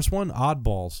even worse one?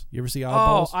 Oddballs. You ever see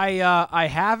Oddballs? Oh, I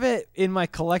have it in my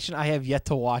collection. I have yet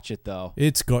to watch it though.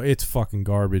 It's fucking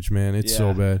garbage, man. It's so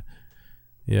Yeah. bad.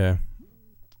 Yeah.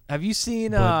 Have you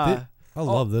seen? I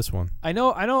love this one. I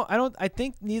know. I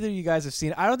think neither of you guys have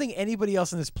seen it. I don't think anybody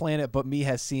else on this planet but me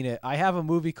has seen it. I have a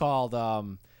movie called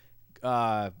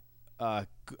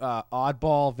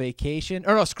Oddball Vacation,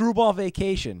 or no, Screwball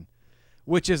Vacation,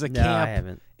 which is a camp. I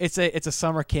haven't. It's a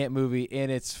summer camp movie,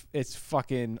 and it's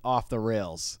fucking off the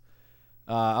rails.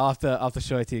 I'll have to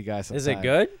show it to you guys sometime. Is it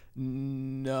good?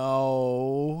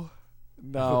 No,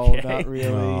 Okay. not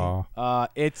really. Oh.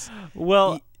 It's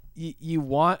you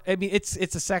want. I mean, it's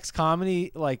a sex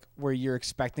comedy like where you're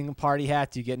expecting a party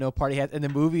hat, you get no party hat, and the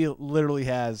movie literally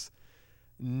has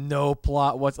no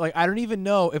plot. I don't even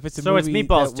know if it's a So movie it's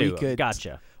Meatballs that we 2. could.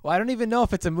 Gotcha. Well, I don't even know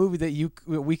if it's a movie that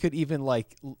we could even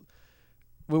like.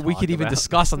 We could even about.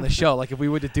 discuss on the show, like if we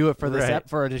were to do it for this Right.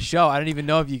 for the show. I don't even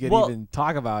know if you could even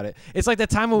talk about it. It's like the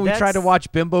time when we That's- tried to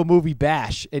watch Bimbo Movie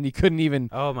Bash, and you couldn't even.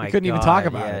 Oh my you couldn't god. even talk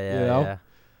about Yeah, it. yeah, You know. yeah.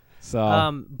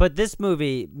 So. But this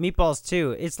movie, Meatballs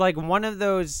 2, it's like one of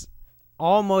those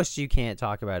almost you can't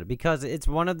talk about it because it's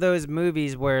one of those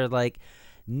movies where like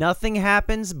nothing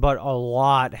happens but a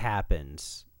lot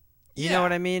happens. You know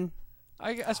what I mean?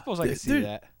 I suppose I can see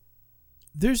that.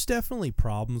 There's definitely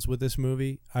problems with this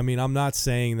movie. I mean, I'm not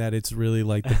saying that it's really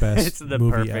like the best It's the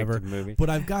movie perfect ever, movie. but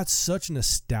I've got such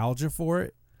nostalgia for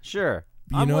it. Sure.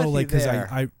 I'm with you because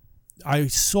there. I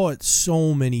saw it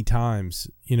so many times,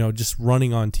 just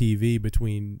running on TV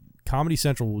between Comedy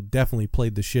Central definitely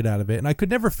played the shit out of it, and I could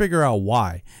never figure out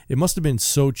why. It must have been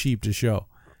so cheap to show.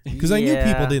 Because I knew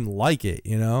people didn't like it,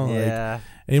 Yeah.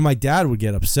 And my dad would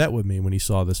get upset with me when he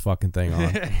saw this fucking thing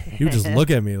on. He would just look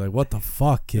at me like, "What the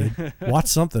fuck, kid? Watch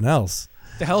something else."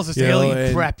 The hell's this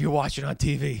alien crap you're watching on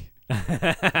TV?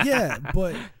 Yeah,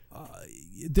 but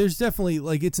there's definitely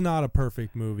it's not a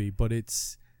perfect movie, but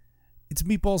it's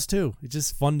Meatballs 2. It's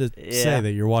just fun to say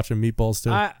that you're watching Meatballs 2.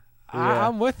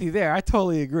 I'm with you there. I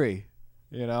totally agree.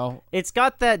 It's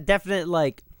got that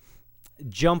definite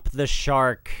jump the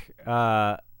shark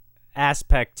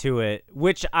aspect to it,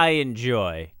 which I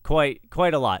enjoy quite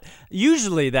a lot.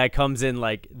 Usually that comes in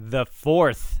the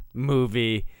fourth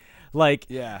movie,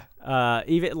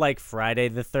 even like Friday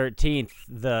the 13th,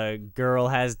 the girl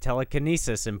has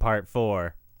telekinesis in part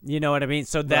 4. You know what I mean?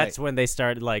 So that's when they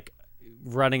start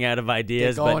running out of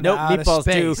ideas. But nope,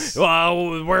 Meatballs 2.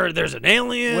 Well, where there's an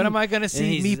alien. When am I gonna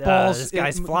see and Meatballs? This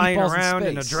guy's in- flying Meatballs around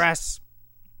in a space? dress.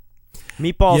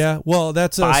 Meatballs. Yeah, well,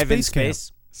 that's a 5 in space camp.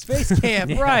 space. Space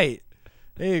camp, right?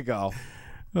 There you go.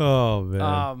 Oh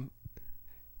man.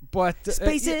 But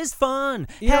Space is fun.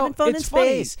 you know, Having fun in it's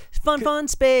funny. space. Fun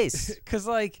space. Because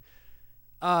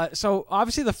so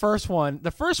obviously the first one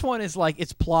is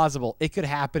it's plausible. It could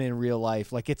happen in real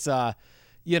life. It's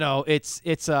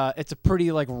it's a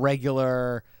pretty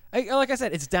regular. Like I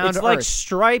said, it's down It's to like earth. It's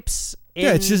Stripes.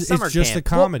 just camp. a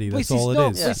comedy. Well, That's all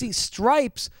it is. We see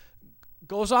Stripes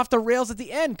goes off the rails at the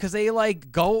end because they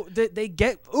they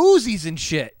get Uzis and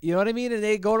shit. You know what I mean? And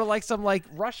they go to some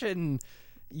Russian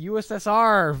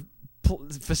USSR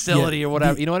facility or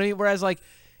whatever. You know what I mean? Whereas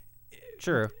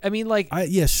True. I mean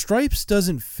Stripes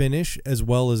doesn't finish as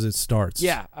well as it starts.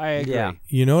 yeah, I agree. Yeah.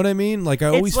 You know what I mean? I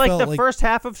always It's like felt the first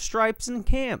half of Stripes in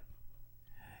camp.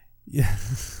 Yeah.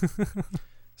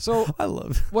 So I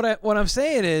love what I'm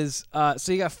saying is,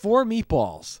 so you got 4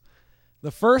 meatballs.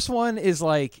 The first one is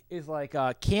a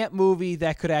camp movie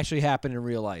that could actually happen in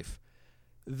real life.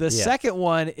 The second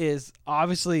one is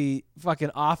obviously fucking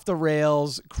off the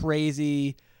rails,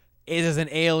 crazy. There's an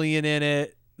alien in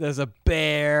it. There's a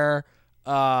bear.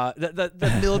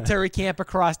 The military camp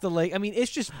across the lake. I mean,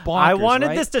 it's just bonkers. I wanted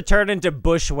right? this to turn into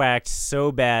Bushwhacked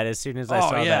so bad as soon as I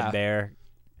saw that bear.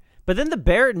 But then the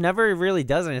bear never really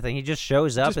does anything. He just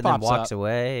shows up Just and then pops walks up.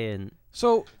 away. And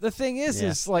So the thing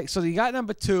is so you got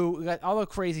number 2, you got all the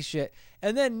crazy shit,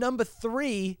 and then number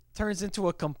 3 turns into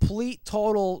a complete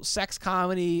total sex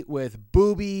comedy with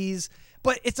boobies,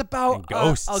 but it's about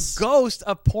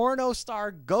a porno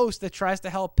star ghost that tries to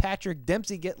help Patrick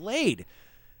Dempsey get laid,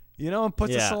 and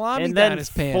puts a salami and down then his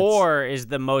pants. 4 is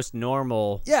the most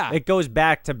normal. Yeah. It goes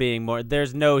back to being more.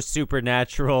 There's no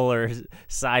supernatural or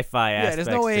sci-fi aspects. There's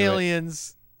no to it.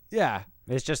 aliens. Yeah.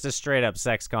 It's just a straight up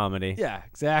sex comedy. Yeah,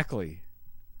 exactly.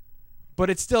 But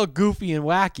it's still goofy and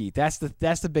wacky. That's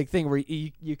the big thing where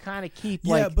you kind of keep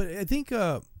but I think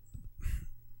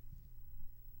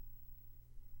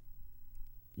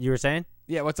You were saying?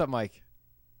 Yeah, what's up, Mike?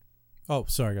 Oh,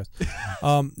 sorry guys.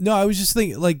 No, I was just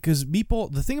thinking because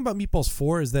the thing about Meatballs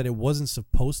 4 is that it wasn't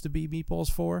supposed to be Meatballs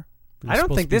 4. I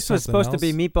don't think this was supposed to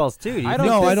be Meatballs 2. I don't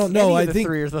know. I Any of the think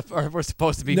 3 were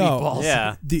supposed to be meatballs.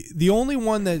 Yeah. The only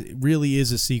one that really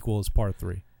is a sequel is part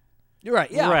 3. You're right.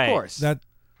 Yeah, Right. of course.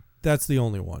 That's the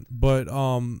only one. But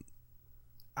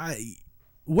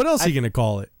what else are you gonna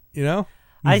call it?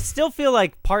 I still feel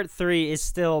like Part 3 is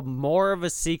still more of a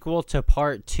sequel to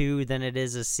Part 2 than it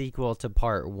is a sequel to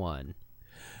Part 1.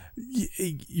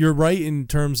 You're right in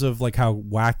terms of like how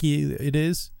wacky it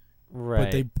is.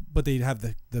 Right. But they have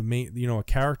the main, a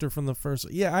character from the first.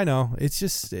 Yeah, I know. It's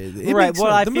just it right. Makes Well,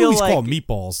 sense. I The feel movie's like called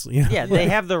Meatballs. You know? Yeah, they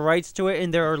have the rights to it,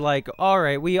 and they're like, all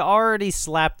right, we already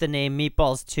slapped the name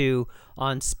Meatballs 2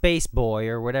 on Space Boy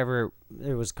or whatever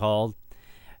it was called,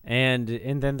 and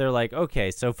then they're like, okay,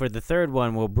 so for the third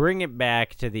one, we'll bring it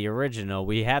back to the original.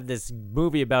 We have this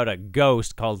movie about a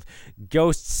ghost called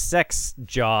Ghost Sex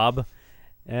Job.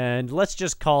 And let's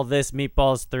just call this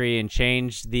Meatballs 3 and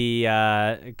change the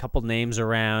couple names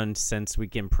around since we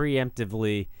can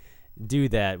preemptively do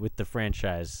that with the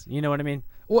franchise. You know what I mean?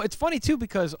 Well, it's funny, too,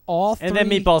 because all three... And then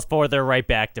Meatballs 4, they're right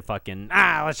back to fucking,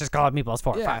 let's just call it Meatballs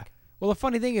 4. Yeah. Fuck. Well, the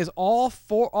funny thing is all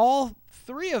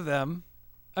three of them,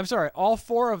 all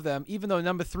four of them, even though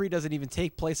number 3 doesn't even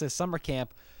take place at summer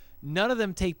camp, none of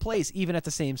them take place even at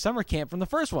the same summer camp from the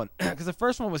first one. Because the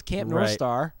first one was Camp North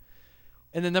Star.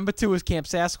 And then number 2 was Camp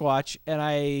Sasquatch, and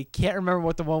I can't remember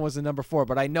what the one was in number 4,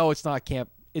 but I know it's not camp.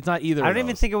 It's not either. I don't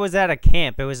even think it was at a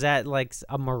camp. It was at like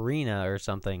a marina or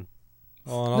something.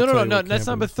 Oh, No. That's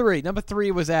number 3. Number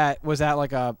 3 was at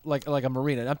like a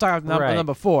marina. I'm talking about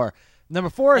number 4. Number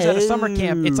 4 is at a summer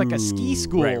camp. It's like a ski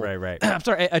school. Right. I'm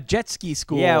sorry, a jet ski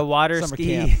school. Yeah, water summer ski.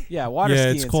 Camp. Yeah, water ski.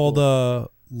 Yeah, it's called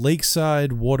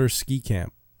Lakeside Water Ski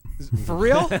Camp. For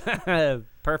real?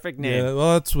 Perfect name. Yeah,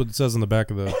 well, that's what it says on the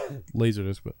back of the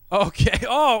Laserdisc. But okay.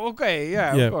 Oh, okay.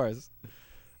 Yeah, of course.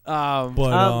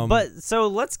 But so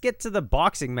let's get to the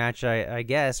boxing match, I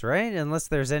guess, right? Unless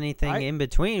there's anything in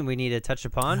between we need to touch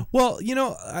upon. Well,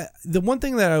 the one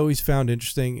thing that I always found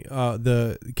interesting,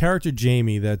 the character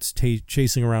Jamie that's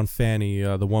chasing around Fanny,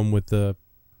 the one with the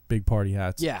big party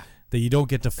hats. Yeah. That you don't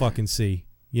get to fucking see.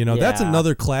 That's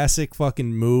another classic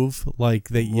fucking move. Like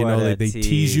they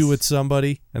tease you with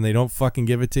somebody and they don't fucking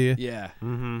give it to you. Yeah.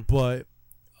 Mm-hmm. But,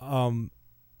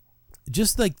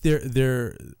 just like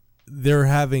they're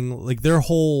having like their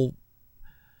whole.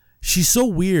 She's so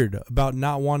weird about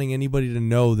not wanting anybody to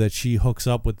know that she hooks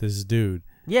up with this dude.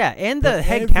 Yeah, and the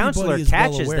head counselor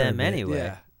catches them anyway.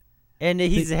 Yeah. And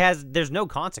there's no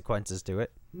consequences to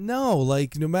it. No,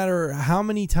 like no matter how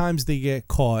many times they get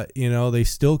caught, they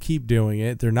still keep doing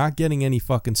it. They're not getting any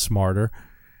fucking smarter.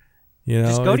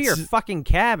 Just go to your fucking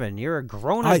cabin. You're a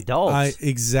grown adult.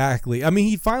 Exactly. I mean,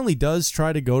 he finally does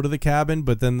try to go to the cabin,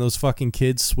 but then those fucking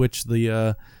kids switch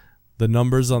the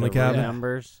numbers on the cabin.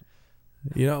 Numbers.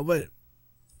 But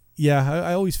yeah,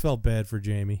 I always felt bad for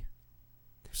Jamie.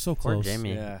 So close. Poor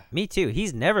Jamie. Yeah. Me too.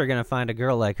 He's never gonna find a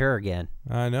girl like her again.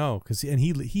 I know,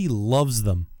 he loves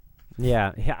them.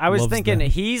 Yeah, I was Loves thinking them.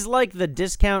 he's like the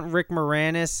discount Rick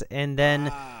Moranis, and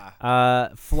then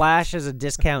Flash is a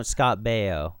discount Scott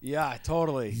Baio. Yeah,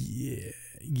 totally.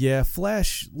 Yeah.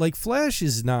 Flash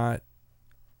is not.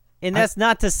 And that's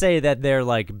not to say that they're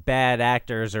like bad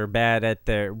actors or bad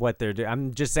at what they're doing.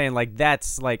 I'm just saying like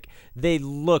that's like they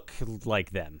look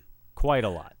like them quite a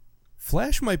lot.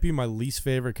 Flash might be my least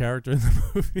favorite character in the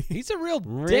movie. He's a real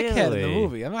dickhead in the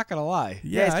movie. I'm not gonna lie.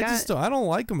 Yeah, I don't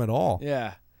like him at all.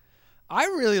 Yeah, I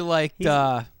really liked.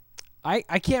 I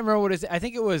can't remember what it is. I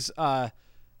think it was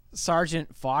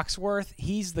Sergeant Foxworth.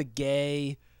 He's the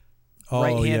gay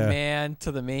right-hand man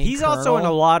to the main. He's colonel. also in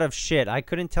a lot of shit. I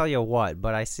couldn't tell you what,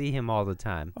 but I see him all the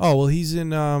time. Oh well, he's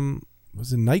in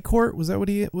was it Night Court? Was that what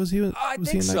he was? I think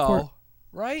he in so. Night Court?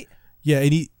 Right? Yeah,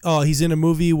 and he's in a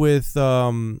movie with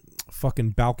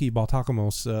fucking Balki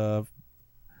Baltakamos.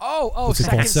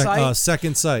 Second Sight.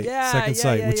 Second Sight. Yeah, Second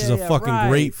Sight, which is a fucking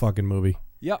great fucking movie.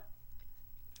 Yep.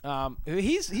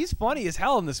 He's funny as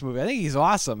hell in this movie. I think he's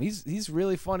awesome. He's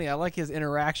really funny. I like his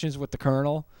interactions with the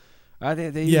Colonel.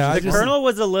 The Colonel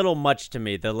was a little much to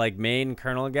me. The like main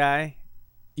Colonel guy.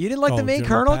 You didn't like the main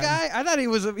General Colonel Patton? guy? I thought he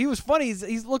was funny.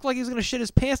 He looked like he was gonna shit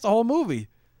his pants the whole movie.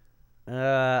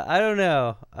 I don't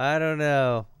know. I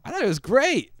thought it was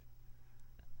great.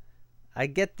 I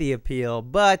get the appeal,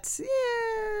 but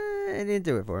yeah, it didn't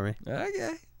do it for me.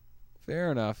 Okay,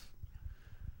 fair enough.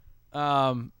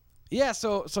 Yeah.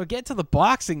 So get to the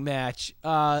boxing match.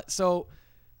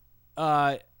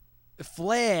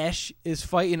 Flash is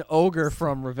fighting Ogre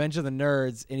from Revenge of the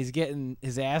Nerds, and he's getting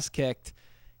his ass kicked.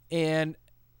 And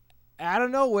out of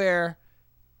nowhere,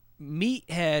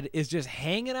 Meathead is just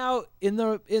hanging out in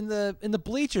the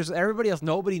bleachers. Everybody else,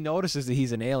 nobody notices that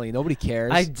he's an alien. Nobody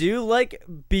cares. I do like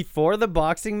before the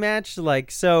boxing match,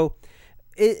 like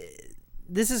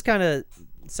this is kind of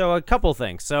a couple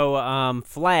things. So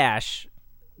Flash,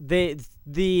 the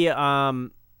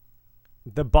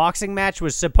boxing match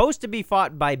was supposed to be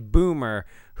fought by Boomer,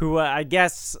 who I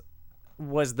guess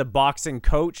was the boxing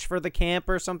coach for the camp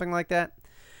or something like that.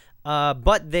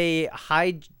 But the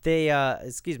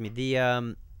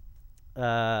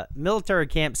military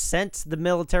camp sent the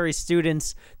military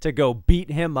students to go beat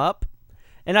him up.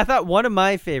 And I thought one of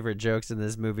my favorite jokes in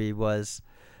this movie was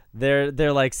they're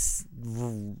like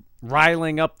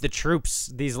riling up the troops,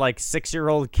 these like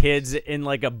 6-year-old kids in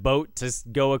like a boat to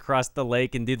go across the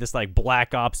lake and do this like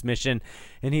black ops mission.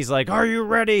 And he's like, are you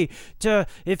ready to,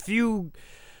 if you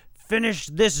finish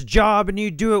this job and you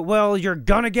do it well, you're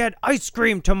gonna get ice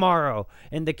cream tomorrow?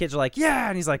 And the kids are like, yeah.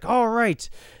 And he's like, all right,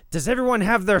 does everyone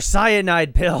have their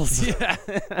cyanide pills? Yeah.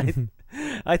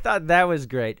 I thought that was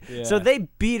great. Yeah. So they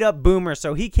beat up Boomer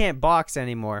so he can't box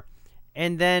anymore.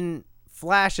 And then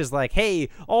Flash is like, hey,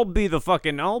 I'll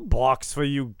box for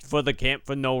you for the camp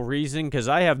for no reason because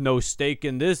I have no stake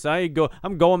in this.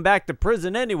 I'm going back to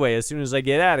prison anyway as soon as I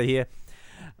get out of here.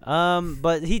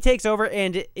 But he takes over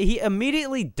and he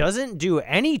immediately doesn't do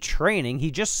any training.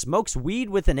 He just smokes weed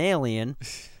with an alien.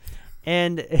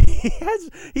 And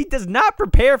he does not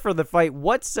prepare for the fight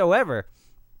whatsoever.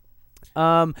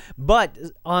 But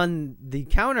on the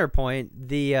counterpoint,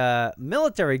 the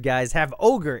military guys have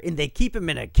Ogre and they keep him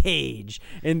in a cage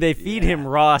and they feed him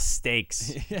raw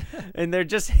steaks. And they're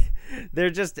just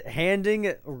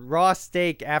handing raw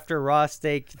steak after raw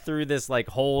steak through this like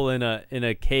hole in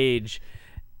a cage.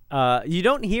 You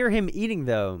don't hear him eating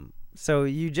though, so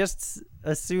you just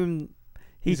assume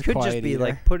he could just be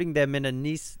like putting them in a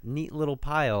neat little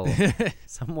pile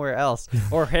somewhere else,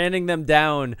 or handing them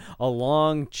down a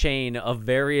long chain of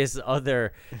various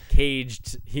other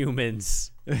caged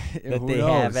humans that they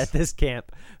have at this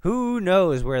camp. Who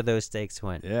knows where those steaks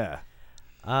went? Yeah.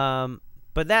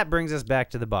 But that brings us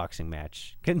back to the boxing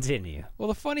match. Continue. Well,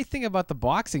 the funny thing about the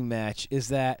boxing match is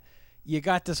that you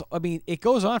got this. I mean, it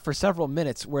goes on for several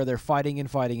minutes where they're fighting and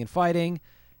fighting and fighting.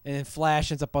 And then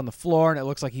Flash ends up on the floor, and it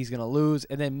looks like he's going to lose.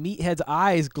 And then Meathead's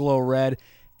eyes glow red,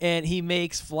 and he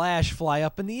makes Flash fly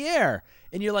up in the air.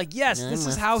 And you're like, yes, this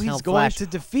is how he's going to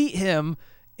defeat him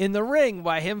in the ring,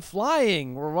 by him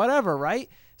flying or whatever, right?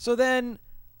 So then,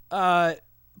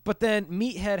 but then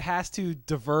Meathead has to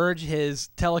diverge his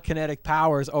telekinetic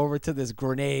powers over to this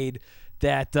grenade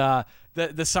that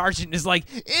the sergeant is like,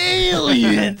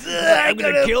 aliens! I'm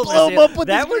going to kill blow this him up with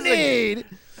that this grenade.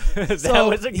 That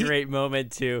was a great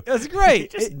moment too. That's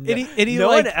great. No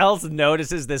one else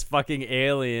notices this fucking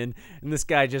alien, and this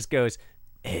guy just goes,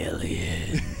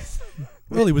 aliens.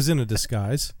 Well, he was in a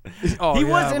disguise. He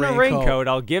was in a raincoat.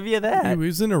 I'll give you that. He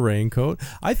was in a raincoat.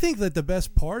 I think that the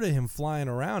best part of him flying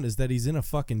around is that he's in a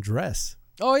fucking dress.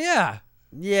 Oh yeah.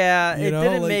 Yeah, You it know,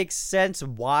 didn't like- make sense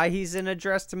why he's in a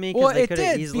dress to me, because Well, they it could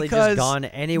have did, easily because- just gone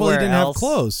anywhere Well, he didn't else. have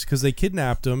clothes because they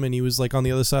kidnapped him and he was like on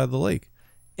the other side of the lake.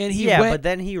 And he but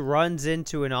then he runs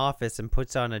into an office and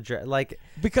puts on a dress. Like,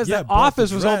 because Yeah, the but office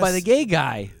the was owned by dress- the gay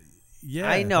guy.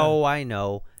 Yeah, I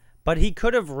know. But he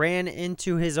could have ran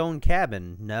into his own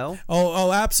cabin, no?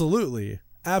 Oh, absolutely.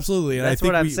 Absolutely. And That's I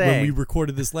think what I'm when saying. we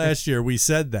recorded this last year, we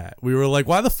said that. We were like,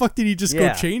 why the fuck did he just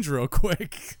Yeah. go change real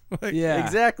quick? Like, Yeah.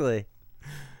 Exactly.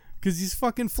 Because he's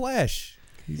fucking Flash.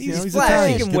 He's Italian. Flash.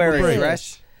 He Give can him wear a a break.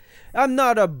 dress. I'm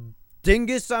not a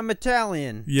dingus. I'm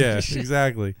Italian. Yeah,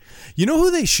 exactly. You know who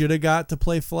they should have got to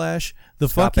play Flash? The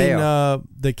Scott fucking Baio.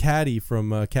 the caddy from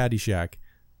Caddyshack.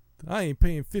 I ain't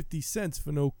paying 50 cents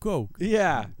for no coke.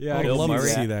 Yeah. I'd Bill love Murray. to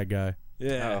see that guy.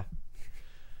 Yeah.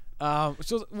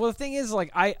 So the thing is,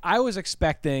 like, I was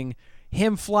expecting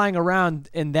him flying around,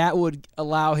 and that would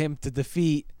allow him to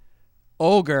defeat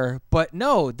Ogre, but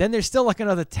no. Then there's still like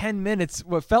another 10 minutes.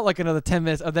 What felt like another 10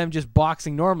 minutes of them just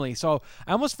boxing normally. So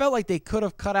I almost felt like they could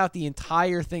have cut out the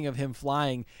entire thing of him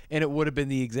flying, and it would have been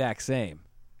the exact same.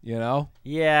 You know?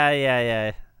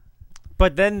 Yeah.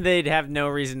 But then they'd have no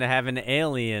reason to have an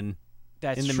alien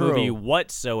That's in the true. movie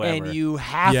whatsoever. And you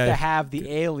have Yeah. to have the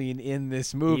alien in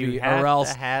this movie, You have or to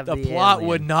else have the the plot alien.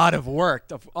 would not have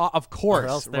worked. Of course, or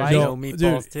else there's right? no No,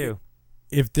 meatballs dude, too.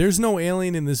 If there's no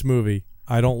alien in this movie,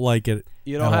 I don't like it.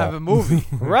 You don't at have all. a movie.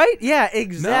 Right? Yeah,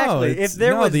 exactly. it's- if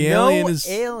there no, was the no alien is-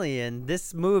 alien,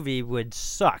 this movie would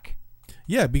suck.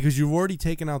 Yeah, because you've already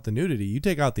taken out the nudity. You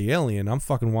take out the alien, I'm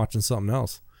fucking watching something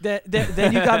else. Then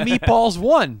you got Meatballs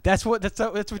 1. That's what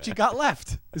you got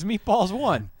left. Is Meatballs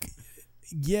 1.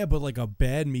 Yeah, but like a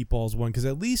bad Meatballs 1, because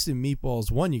at least in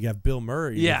Meatballs 1 you got Bill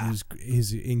Murray. Yeah. who's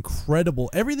his incredible.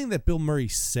 Everything that Bill Murray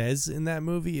says in that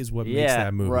movie is what makes Yeah,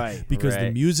 that movie. right, Because the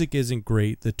right. music isn't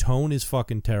great, the tone is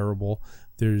fucking terrible.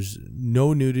 There's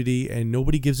no nudity, and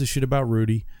nobody gives a shit about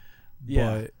Rudy.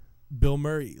 Yeah. But Bill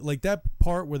Murray, like that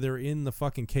part where they're in the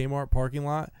fucking Kmart parking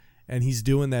lot, and he's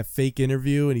doing that fake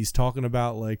interview, and he's talking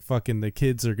about like fucking the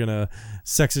kids are gonna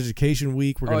sex education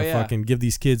week. We're gonna fucking give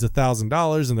these kids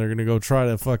 $1,000, and they're gonna go try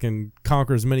to fucking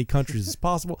conquer as many countries as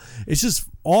possible. It's just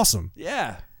awesome.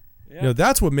 Yeah. You know,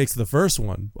 that's what makes the first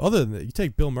one. Other than that, you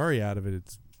take Bill Murray out of it,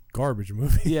 it's a garbage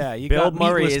movie. Yeah, you Bill got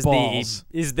Murray Meatless is Balls.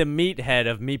 the meathead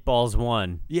of Meatballs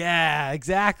 1. Yeah,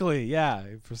 exactly. Yeah,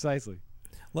 precisely.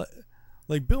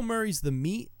 Like Bill Murray's the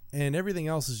meat, and everything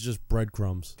else is just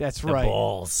breadcrumbs. That's The right.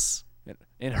 balls.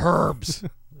 And herbs.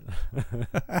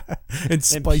 And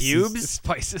spices. pubes?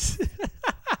 Spices.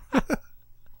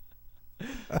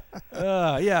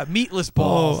 Yeah, meatless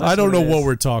balls. Oh, I don't know what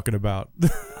we're talking about.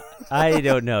 I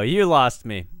don't know. You lost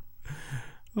me.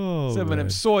 Oh, Some of them man.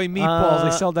 soy meatballs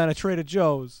they sell down at Trader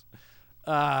Joe's.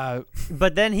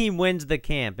 But then he wins the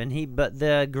camp, and but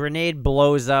the grenade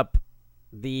blows up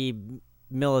the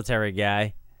military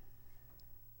guy.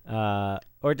 Or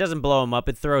it doesn't blow him up;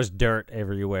 it throws dirt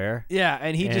everywhere. Yeah,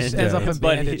 and he just ends up in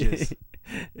but he- bandages.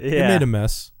 It made a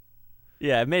mess.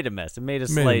 Yeah, it made a mess. It made a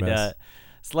Made a mess.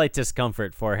 slight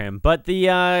discomfort for him. But the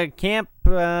Camp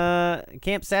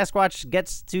Sasquatch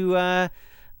gets to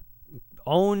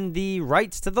own the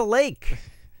rights to the lake.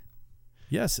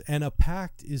 Yes, and a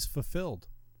pact is fulfilled.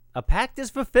 A pact is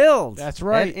fulfilled. That's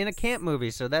right. In a camp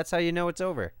movie, so that's how you know it's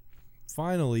over.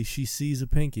 Finally, she sees a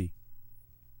pinky.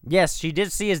 Yes, she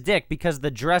did see his dick because the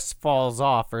dress falls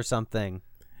off or something.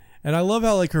 And I love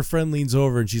how like her friend leans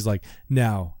over and she's like,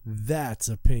 "Now that's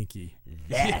a pinky."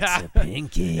 That's a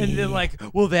pinky. And they're like,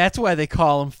 well, that's why they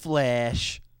call him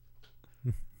Flash.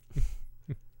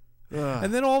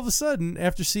 And then all of a sudden,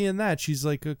 after seeing that, she's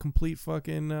like a complete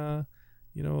fucking, a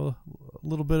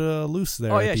little bit loose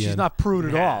there. Oh, at yeah, the she's end. not prude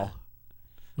at all.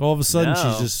 All of a sudden, No.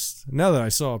 she's just, now that I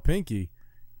saw a pinky,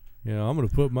 I'm going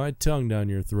to put my tongue down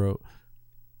your throat.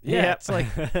 Yeah, Yep. it's like,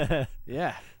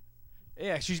 yeah.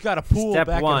 Yeah, she's got a pool Step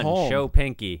back one, at home. show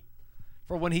pinky.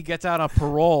 For when he gets out on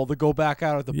parole to go back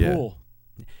out at the Yeah. pool.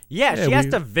 Yeah, Yeah, she has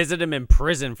we- to visit him in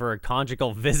prison for a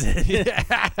conjugal visit.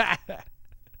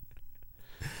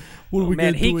 What are we Man,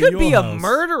 gonna he do in could your be a house?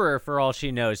 murderer for all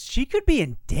she knows. She could be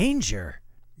in danger.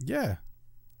 Yeah.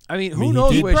 I mean, I who mean, he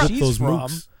knows did where put she's those from,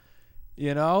 mooks.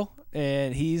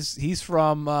 And he's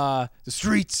from the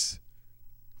streets.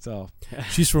 So,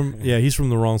 He's from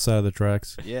the wrong side of the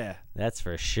tracks. yeah. That's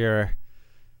for sure.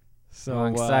 So,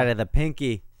 Wrong side of the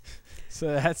pinky. so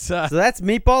that's, So that's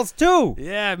Meatballs 2.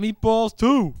 yeah, Meatballs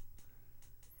too.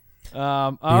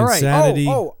 All The right. insanity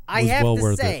I was have well to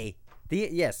worth say,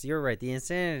 yes, you're right. The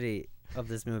insanity of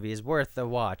this movie is worth a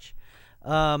watch.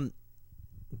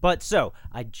 But so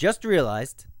I just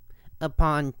realized,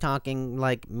 upon talking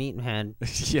like Meathead,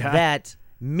 Yeah. that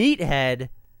Meathead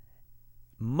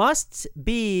must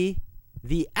be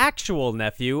the actual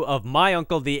nephew of my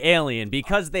uncle the alien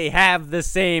because they have the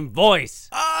same voice.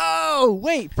 Oh,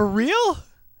 wait, for real?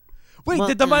 Wait, Well,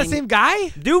 did they buy the same guy?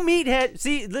 Do Meathead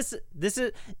see this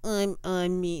is I'm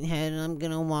Meathead, and I'm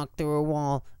gonna walk through a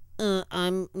wall.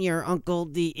 I'm your uncle,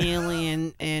 the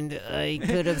alien, and I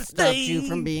could have stopped you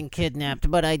from being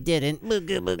kidnapped, but I didn't.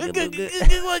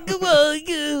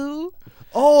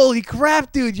 Holy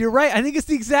crap, dude! You're right. I think it's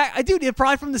the exact. Dude, they're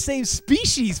probably from the same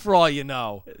species, for all you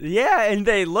know. yeah, and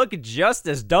they look just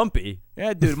as dumpy.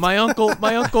 Yeah, dude. My uncle, the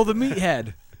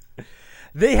meathead.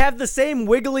 They have the same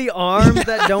wiggly arms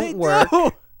that They don't work.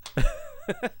 do.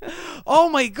 Oh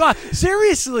my god!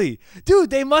 Seriously, dude,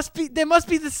 they must be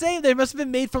the same. They must have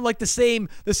been made from like the same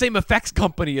effects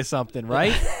company or something,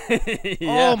 right?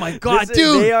 Yeah. Oh my god, This-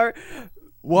 dude! They are.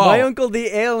 Whoa. My uncle the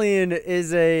alien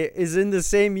is in the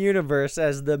same universe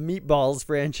as the Meatballs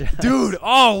franchise. Dude,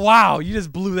 oh wow, you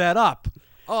just blew that up.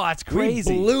 Oh, that's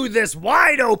crazy. We blew this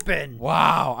wide open.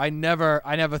 Wow, I never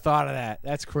thought of that.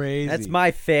 That's crazy. That's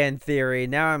my fan theory.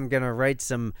 Now I'm gonna write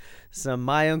some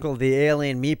My Uncle the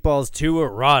Alien Meatballs 2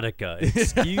 erotica.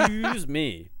 Excuse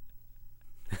me.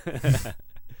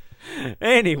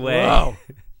 Anyway. Whoa.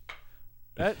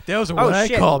 Those are what I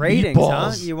shit, call ratings,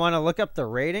 meatballs. huh? You want to look up the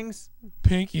ratings?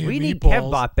 Pinky We and need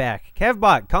meatballs. Kevbot back.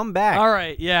 Kevbot, come back. All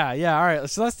right, yeah, all right.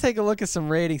 So let's take a look at some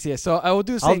ratings here. So I will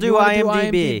do. I'll do you wanna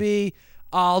IMDb.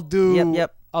 I'll do.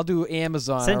 Yep. I'll do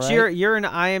Amazon. Since all right? you're an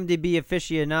IMDb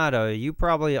aficionado, you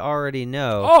probably already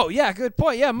know. Oh yeah, good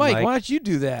point. Yeah, Mike, Mike. why don't you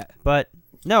do that? But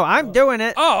no, I'm doing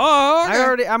it.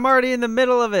 Oh, okay. I'm already in the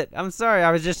middle of it. I'm sorry.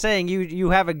 I was just saying you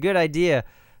have a good idea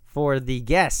for the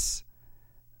guess.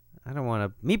 I don't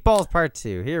want to. Meatballs Part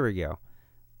 2. Here we go.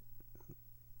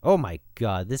 Oh my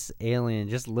god, this alien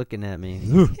just looking at me.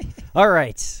 All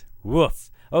right. Woof.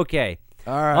 Okay.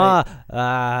 All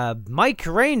right. Mike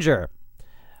Ranger.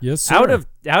 Yes, sir.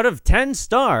 Out of 10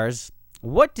 stars,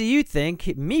 what do you think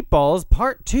Meatballs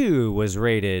Part 2 was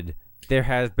rated? There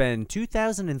has been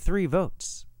 2,003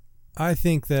 votes. I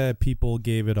think that people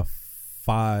gave it a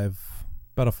 5.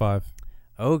 About a 5.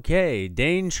 Okay,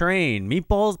 Dane Train,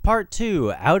 Meatballs Part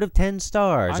 2, out of 10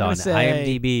 stars I'm gonna on say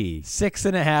IMDb.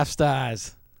 6.5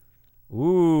 stars.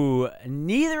 Ooh,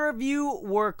 neither of you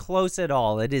were close at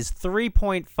all. It is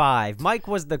 3.5. Mike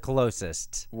was the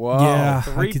closest. Whoa. Yeah,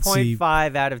 I could see.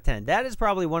 3.5 out of 10. That is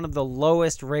probably one of the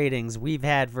lowest ratings we've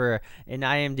had for an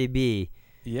IMDb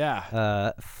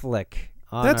flick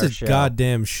on That's our a show.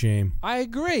 goddamn shame. I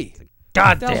agree.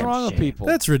 Goddamn What's wrong with shame. people?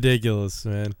 That's ridiculous,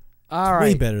 man. All right.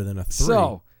 Way better than a 3.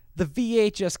 So, the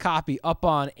VHS copy up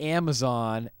on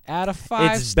Amazon out of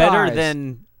 5 It's stars. better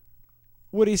than...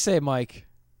 What do you say, Mike?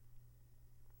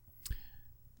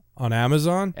 On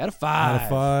Amazon? Out of 5.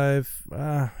 Out of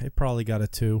 5. It probably got a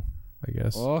 2, I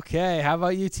guess. Okay. How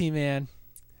about you, T-Man?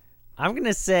 I'm going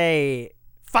to say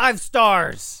 5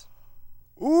 stars.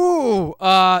 Ooh.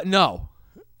 No.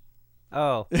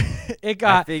 Oh. It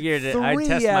got I figured I'd 3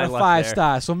 test out my of luck 5 there.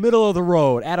 stars. So middle of the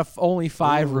road out of only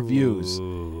 5 reviews.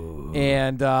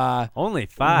 And only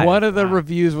 5. one of the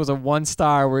reviews was a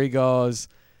 1-star where he goes,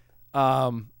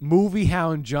 Movie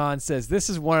Hound John says, this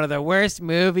is one of the worst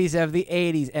movies of the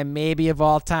 80s and maybe of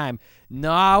all time.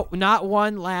 No, not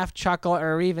one laugh, chuckle,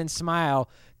 or even smile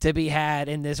to be had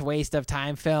in this waste of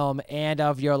time film and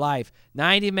of your life.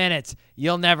 90 minutes.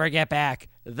 You'll never get back.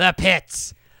 The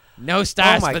Pits. No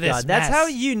stars oh my for this God. That's mess. how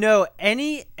you know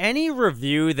any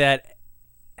review that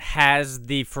has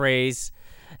the phrase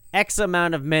X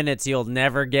amount of minutes you'll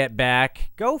never get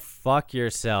back. Go fuck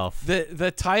yourself.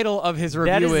 The title of his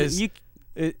That review is-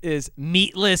 is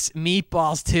Meatless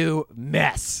Meatballs 2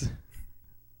 Mess.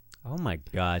 Oh my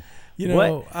God. You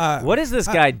know, what is this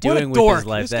guy doing with dork. his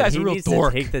life This that guy's he a real needs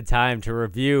dork. to take the time to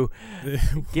review,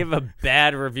 give a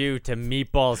bad review to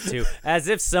Meatballs 2, as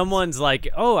if someone's like,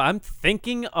 oh, I'm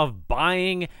thinking of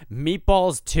buying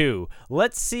Meatballs 2.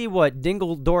 Let's see what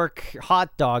Dingle Dork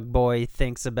Hot Dog Boy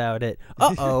thinks about it.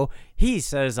 Uh-oh, he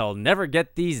says I'll never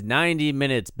get these 90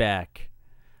 minutes back.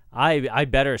 I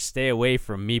better stay away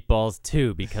from Meatballs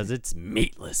 2 because it's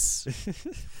meatless.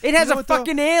 It has You know a what, though?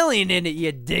 fucking alien in it,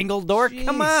 you dingle dork.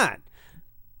 Come Jeez. on.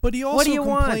 But he What also do you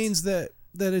want? complains that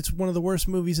it's one of the worst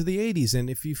movies of the 80s. And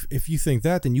if you think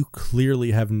that, then you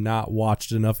clearly have not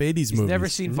watched enough 80s He's movies. never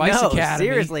seen Vice No, Academy.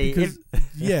 seriously. Because,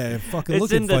 yeah, fucking It's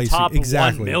look in at the Vice. top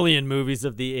exactly. 1 million movies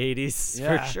of the 80s,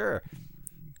 Yeah. for sure.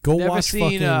 Go Never watch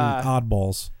seen, fucking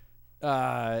Oddballs.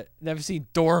 Never seen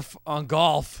Dorf on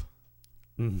Golf.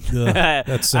 Ugh,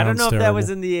 that sounds I don't know if that was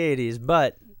terrible. in the 80s,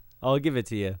 but I'll give it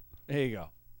to you. There you go.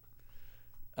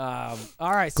 All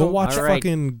right. Go So watch all right.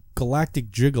 fucking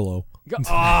Galactic Gigolo.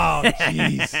 Oh,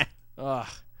 jeez. Ugh.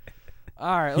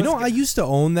 All right. You know, let's I used to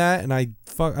own that, and I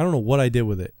don't know what I did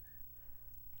with it.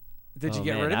 Did you Oh,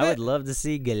 get man, rid of I it? would love to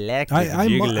see Galactic I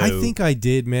Gigolo. think I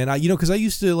did, man. Because I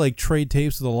used to like trade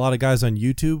tapes with a lot of guys on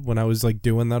YouTube when I was like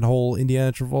doing that whole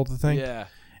Indiana Travolta thing. Yeah.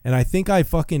 And I think I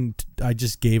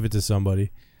just gave it to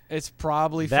somebody. It's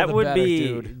probably for that the would better, be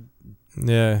dude.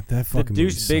 Yeah, that the fucking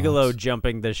Deuce movie Bigelow sucks.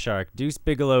 jumping the shark. Deuce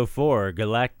Bigelow 4,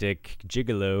 Galactic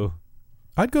Gigolo.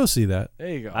 I'd go see that. There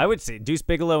you go. I would see Deuce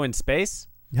Bigelow in space.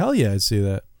 Hell yeah, I'd see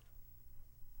that.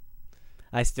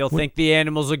 I still think The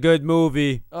Animal's a good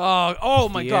movie. Oh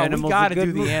my The God. We Animal's got a to good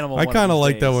do the movie. animal. I one kind of these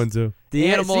like that days. one too. The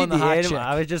Animal and the Hot Animal. Chick.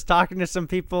 I was just talking to some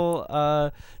people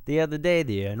the other day.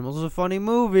 The Animal's a funny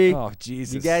movie. Oh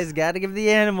Jesus. You guys got to give The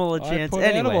Animal a I chance. put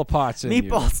Anyway, animal parts in you.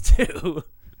 Meatballs too.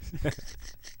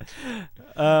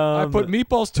 I put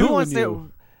meatballs too who wants in to?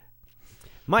 you.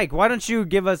 Mike, why don't you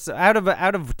give us out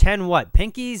of 10 what?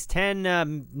 Pinkies, 10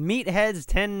 meatheads,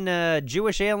 10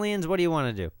 Jewish aliens. What do you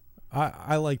want to do?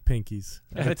 I like pinkies.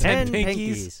 Out of 10 pinkies.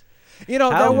 pinkies. You know,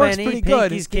 How that works many pretty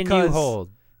good. pinkies It's can you because hold?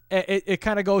 It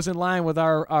kind of goes in line with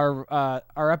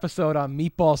our episode on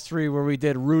Meatballs 3 where we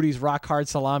did Rudy's Rock Hard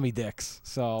Salami Dicks.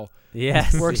 So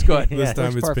Yes, works good. This Yeah. time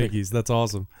Works it's perfect. pinkies. That's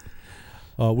awesome.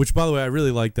 Which, by the way, I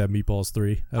really like that Meatballs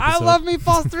 3 episode. I love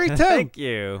Meatballs 3 too. Thank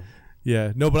you.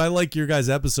 Yeah, no, but I like your guys'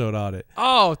 episode on it.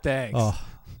 Oh, thanks. Oh,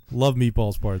 love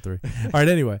Meatballs Part 3. All right,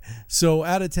 anyway. So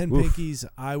out of 10 pinkies,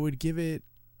 I'd give it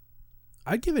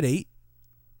 8.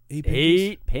 8 pinkies.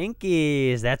 8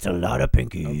 pinkies. That's a lot of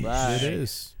pinkies. Right. It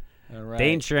is. All right.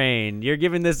 Dane Train, you're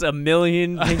giving this a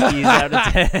million pinkies out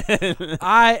of 10.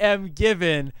 I am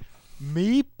giving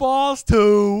Meatballs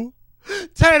 2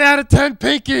 10 out of 10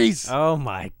 pinkies. Oh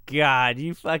my God,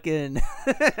 you fucking.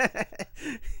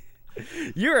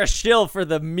 You're a shill for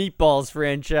the Meatballs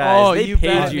franchise. Oh, they you paid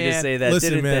bet, you to man. say that, Listen,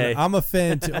 didn't man, they? I'm a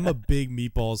fan. Too. I'm a big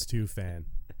Meatballs 2 fan.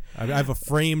 I have a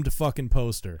framed fucking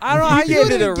poster. I don't know how you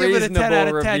gave it a didn't give it a 10 out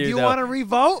of reasonable 10. review, You though. want to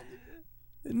revote?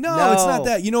 No, it's not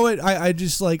that. You know what? I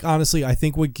just like, honestly, I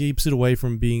think what keeps it away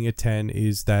from being a 10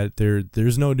 is that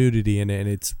there's no nudity in it, and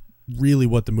it's really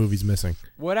what the movie's missing.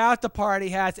 Without the party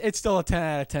hats, it's still a 10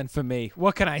 out of 10 for me.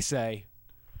 What can I say?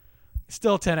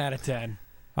 Still 10 out of 10.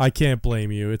 I can't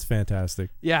blame you. It's fantastic.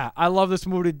 Yeah, I love this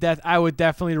movie to death. I would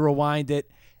definitely rewind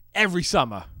it every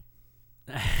summer.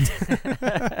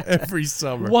 Every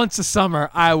summer. Once a summer,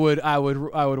 I would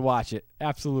watch it.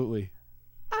 Absolutely.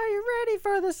 Are you ready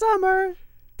for the summer?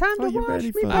 Time to watch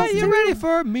Meatballs. Are you ready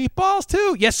for Meatballs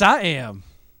 2? Yes, I am.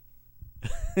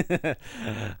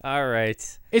 All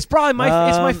right. It's probably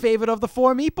it's my favorite of the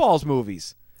 4 Meatballs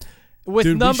movies. With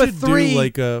Dude, number we should 3 do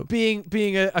like a,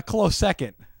 being a close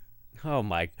second. Oh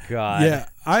my god. Yeah,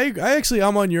 I actually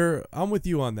I'm with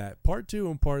you on that. Part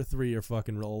 2 and part 3 are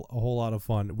fucking a whole lot of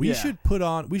fun. We should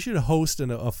host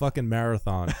a fucking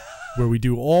marathon where we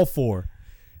do all 4.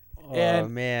 And oh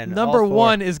man. number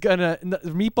 1 is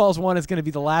Meatballs 1 is gonna be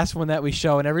the last one that we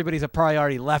show, and everybody's probably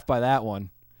already left by that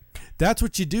one. That's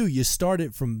what you do. You start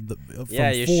it from 4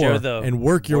 show the and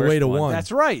work your way to 1.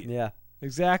 That's right. Yeah.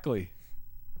 Exactly.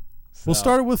 We'll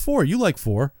start it with 4. You like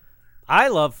 4. I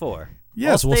love 4.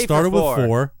 Yes, we'll start it with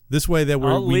 4. This way that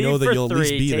we know that you'll at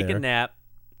least be take there. a nap.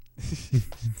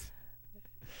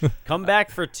 Come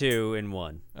back for 2 and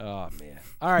 1. Oh man.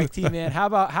 All right, T-Man.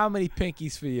 How many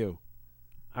pinkies for you?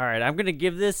 All right, I'm gonna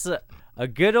give this a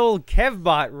good old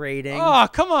Kevbot rating. Oh,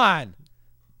 come on.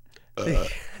 Okay,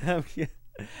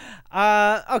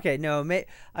 no,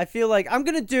 I feel like I'm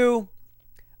gonna do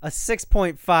a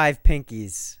 6.5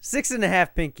 pinkies,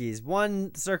 6.5 pinkies,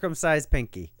 1 circumcised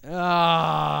pinky.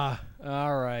 All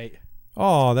right.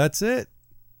 Oh, that's it.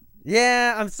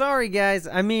 Yeah, I'm sorry, guys.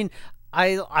 I mean,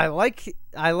 I like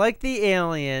the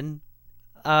alien,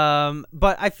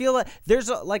 but I feel like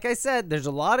like I said, there's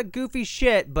a lot of goofy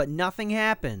shit, but nothing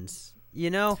happens.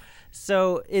 You know.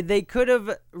 So they could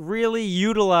have really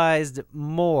utilized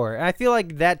more. I feel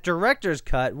like that director's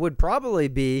cut would probably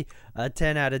be a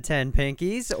 10 out of 10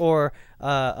 pinkies or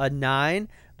a 9.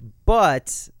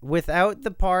 But without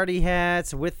the party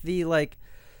hats, with the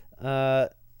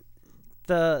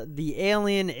the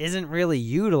alien isn't really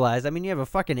utilized. I mean, you have a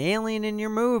fucking alien in your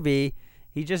movie.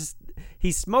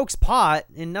 He smokes pot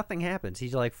and nothing happens. He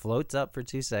like floats up for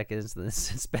 2 seconds, then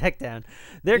sits back down.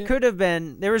 There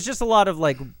was just a lot of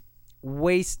like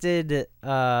wasted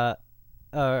or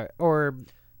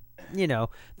you know,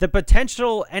 the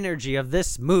potential energy of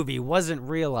this movie wasn't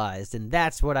realized, and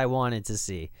that's what I wanted to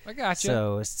see. I gotcha.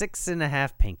 So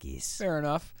 6.5 pinkies. Fair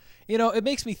enough. You know, it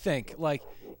makes me think, like,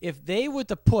 if they were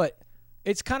to put,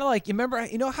 it's kind of like, you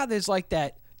know how there's like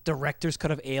that director's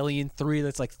cut of Alien 3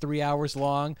 that's like 3 hours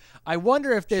long? I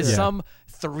wonder if there's some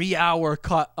 3-hour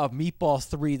cut of Meatballs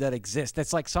 3 that exists.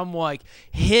 That's like some like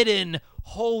hidden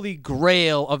holy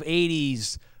grail of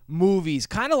 80s movies.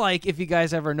 Kind of like if you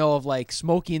guys ever know of like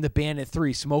Smokey and the Bandit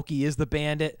 3, Smokey is the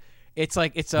Bandit. It's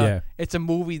like it's a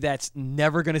movie that's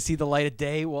never going to see the light of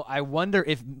day. Well, I wonder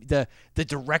if the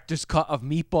director's cut of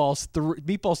Meatballs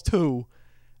 2,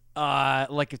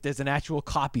 like if there's an actual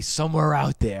copy somewhere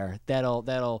out there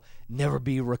that'll never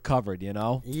be recovered, you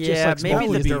know? Yeah, just like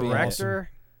maybe the Smokey's director.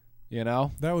 You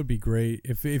know? That would be great.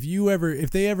 If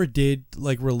they ever did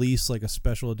like release like a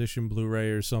special edition Blu-ray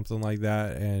or something like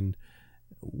that, and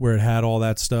where it had all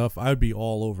that stuff, I would be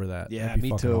all over that. Yeah, that'd be me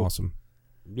fucking too. Awesome.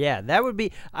 Yeah, that would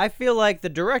be. I feel like the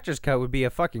director's cut would be a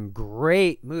fucking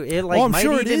great movie. It like might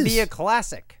sure it even is. be a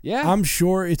classic. Yeah, I'm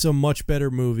sure it's a much better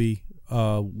movie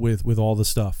with all the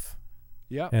stuff.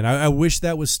 Yeah, and I wish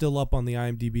that was still up on the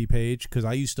IMDb page, because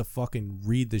I used to fucking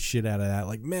read the shit out of that.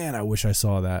 Like, man, I wish I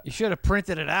saw that. you should have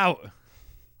printed it out.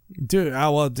 Dude, it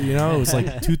was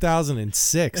like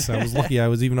 2006. I was lucky I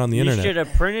was even on the internet. You should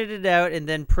have printed it out and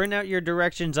then print out your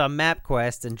directions on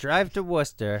MapQuest and drive to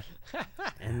Worcester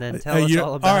and then tell us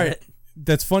all about it.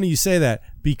 That's funny you say that,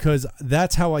 because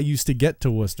that's how I used to get to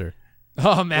Worcester.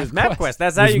 Oh, MapQuest.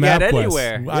 That's how you get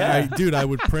anywhere. Dude, I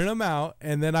would print them out,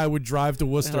 and then I would drive to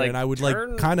Worcester, and I would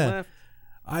like kind of...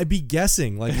 I'd be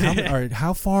guessing, like,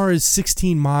 how far is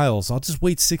 16 miles? I'll just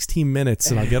wait 16 minutes,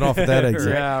 and I'll get off at that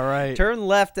exit. Yeah, right. Turn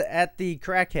left at the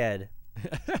Crackhead.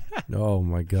 Oh,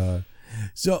 my God.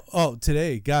 So,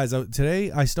 today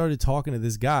I started talking to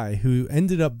this guy who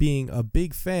ended up being a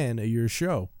big fan of your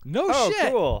show. No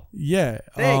shit. Cool. Yeah.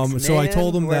 Thanks, so I man,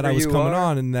 told him that I was whoever you coming are.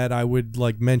 on, and that I would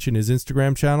like mention his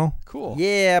Instagram channel. Cool.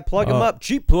 Yeah, plug him up.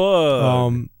 Cheap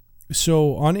plug.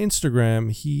 So on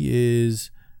Instagram, he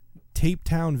is Tape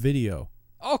Town Video.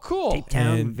 Oh, cool. Tape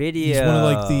Town Video. He's one of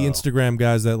like the Instagram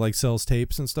guys that like sells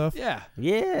tapes and stuff. Yeah.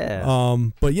 Yeah.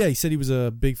 But yeah, he said he was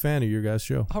a big fan of your guys'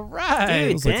 show. All right.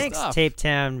 Dude, thanks, Tape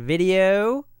Town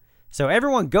Video. So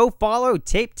everyone go follow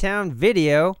Tape Town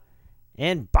Video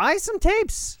and buy some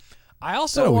tapes. I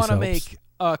also want to make,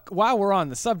 while we're on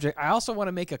the subject, I also want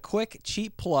to make a quick,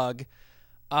 cheap plug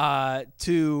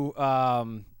to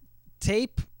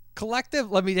Tape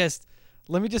Collective. Let me just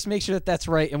make sure that that's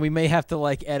right, and we may have to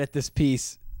like edit this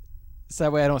piece so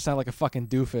that way I don't sound like a fucking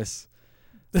doofus.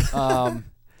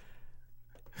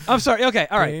 I'm sorry. Okay,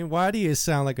 all right. Hey, why do you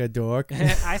sound like a dork?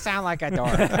 I sound like a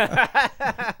dork.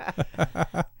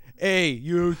 Hey,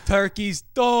 you turkeys,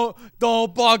 don't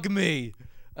bug me.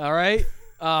 All right.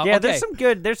 Yeah, okay.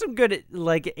 there's some good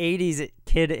like 80s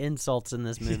kid insults in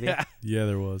this movie. Yeah,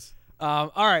 there was.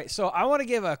 All right, so I want to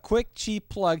give a quick, cheap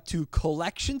plug to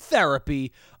Collection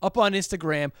Therapy up on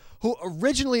Instagram, who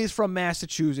originally is from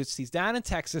Massachusetts. He's down in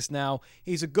Texas now.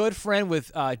 He's a good friend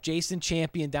with Jason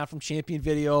Champion down from Champion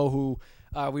Video, who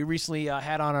we recently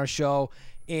had on our show.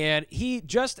 And he,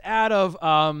 just out of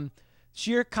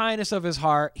sheer kindness of his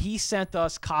heart, he sent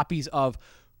us copies of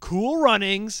Cool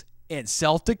Runnings and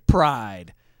Celtic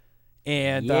Pride.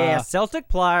 And Celtic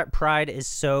Pride is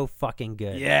so fucking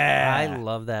good. Yeah. I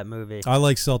love that movie. I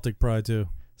like Celtic Pride too.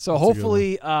 So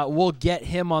hopefully we'll get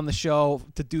him on the show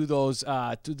to do those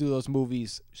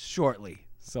movies shortly.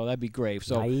 So that'd be great.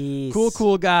 So nice.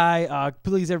 Cool guy.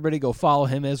 Please everybody go follow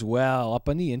him as well up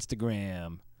on the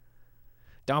Instagram.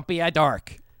 Don't be a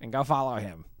dork and go follow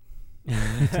him.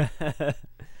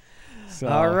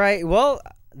 All right. Well,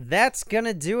 that's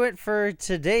gonna do it for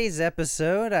today's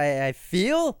episode. I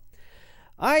feel.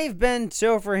 I've been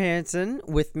Topher Hansen.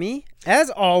 With me, as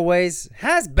always,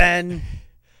 has been.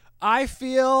 I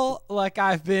feel like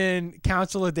I've been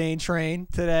Counselor Dane Train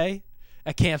today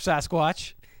at Camp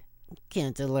Sasquatch.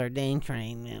 Counselor Dane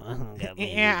Train.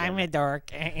 Yeah, I'm a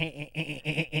dork.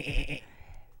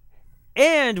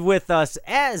 And with us,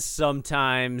 as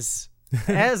sometimes,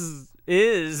 as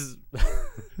is.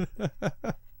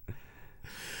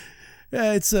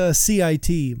 Yeah, it's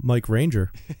CIT Mike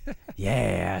Ranger.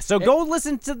 Yeah. So go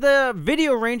listen to the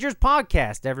Video Rangers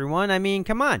podcast, everyone. I mean,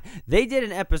 come on. They did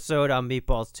an episode on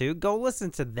Meatballs 2. Go listen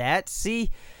to that. See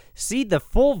the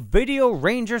full Video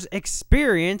Rangers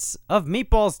experience of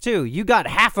Meatballs 2. You got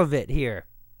half of it here.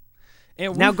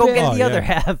 And now go get the other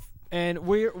half. And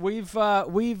we're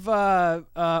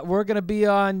gonna be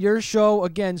on your show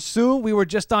again soon. We were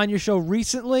just on your show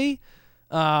recently.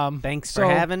 Thanks for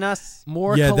having us.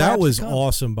 More yeah, that collabs was to come.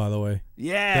 awesome, by the way.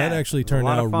 Yeah, that actually turned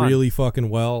out really fucking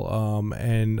well.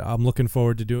 And I'm looking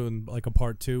forward to doing like a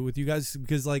part 2 with you guys,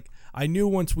 because like I knew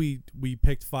once we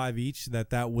picked 5 each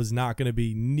that was not going to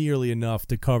be nearly enough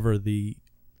to cover the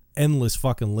endless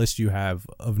fucking list you have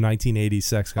of 1980s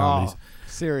sex comedies. Oh,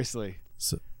 seriously.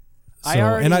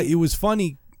 It was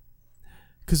funny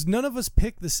because none of us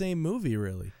picked the same movie,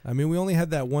 really. I mean, we only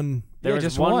had that one. There was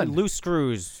just one Loose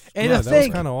Screws. And that was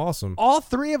kind of awesome. All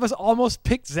 3 of us almost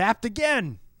picked Zapped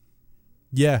again.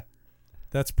 Yeah,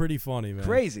 that's pretty funny, man.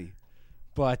 Crazy,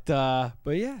 but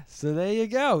yeah. So there you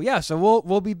go. Yeah, so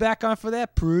we'll be back on for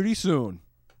that pretty soon.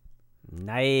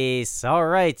 Nice. All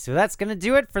right, so that's gonna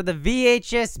do it for the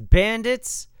VHS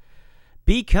Bandits.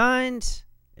 Be kind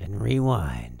and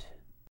rewind.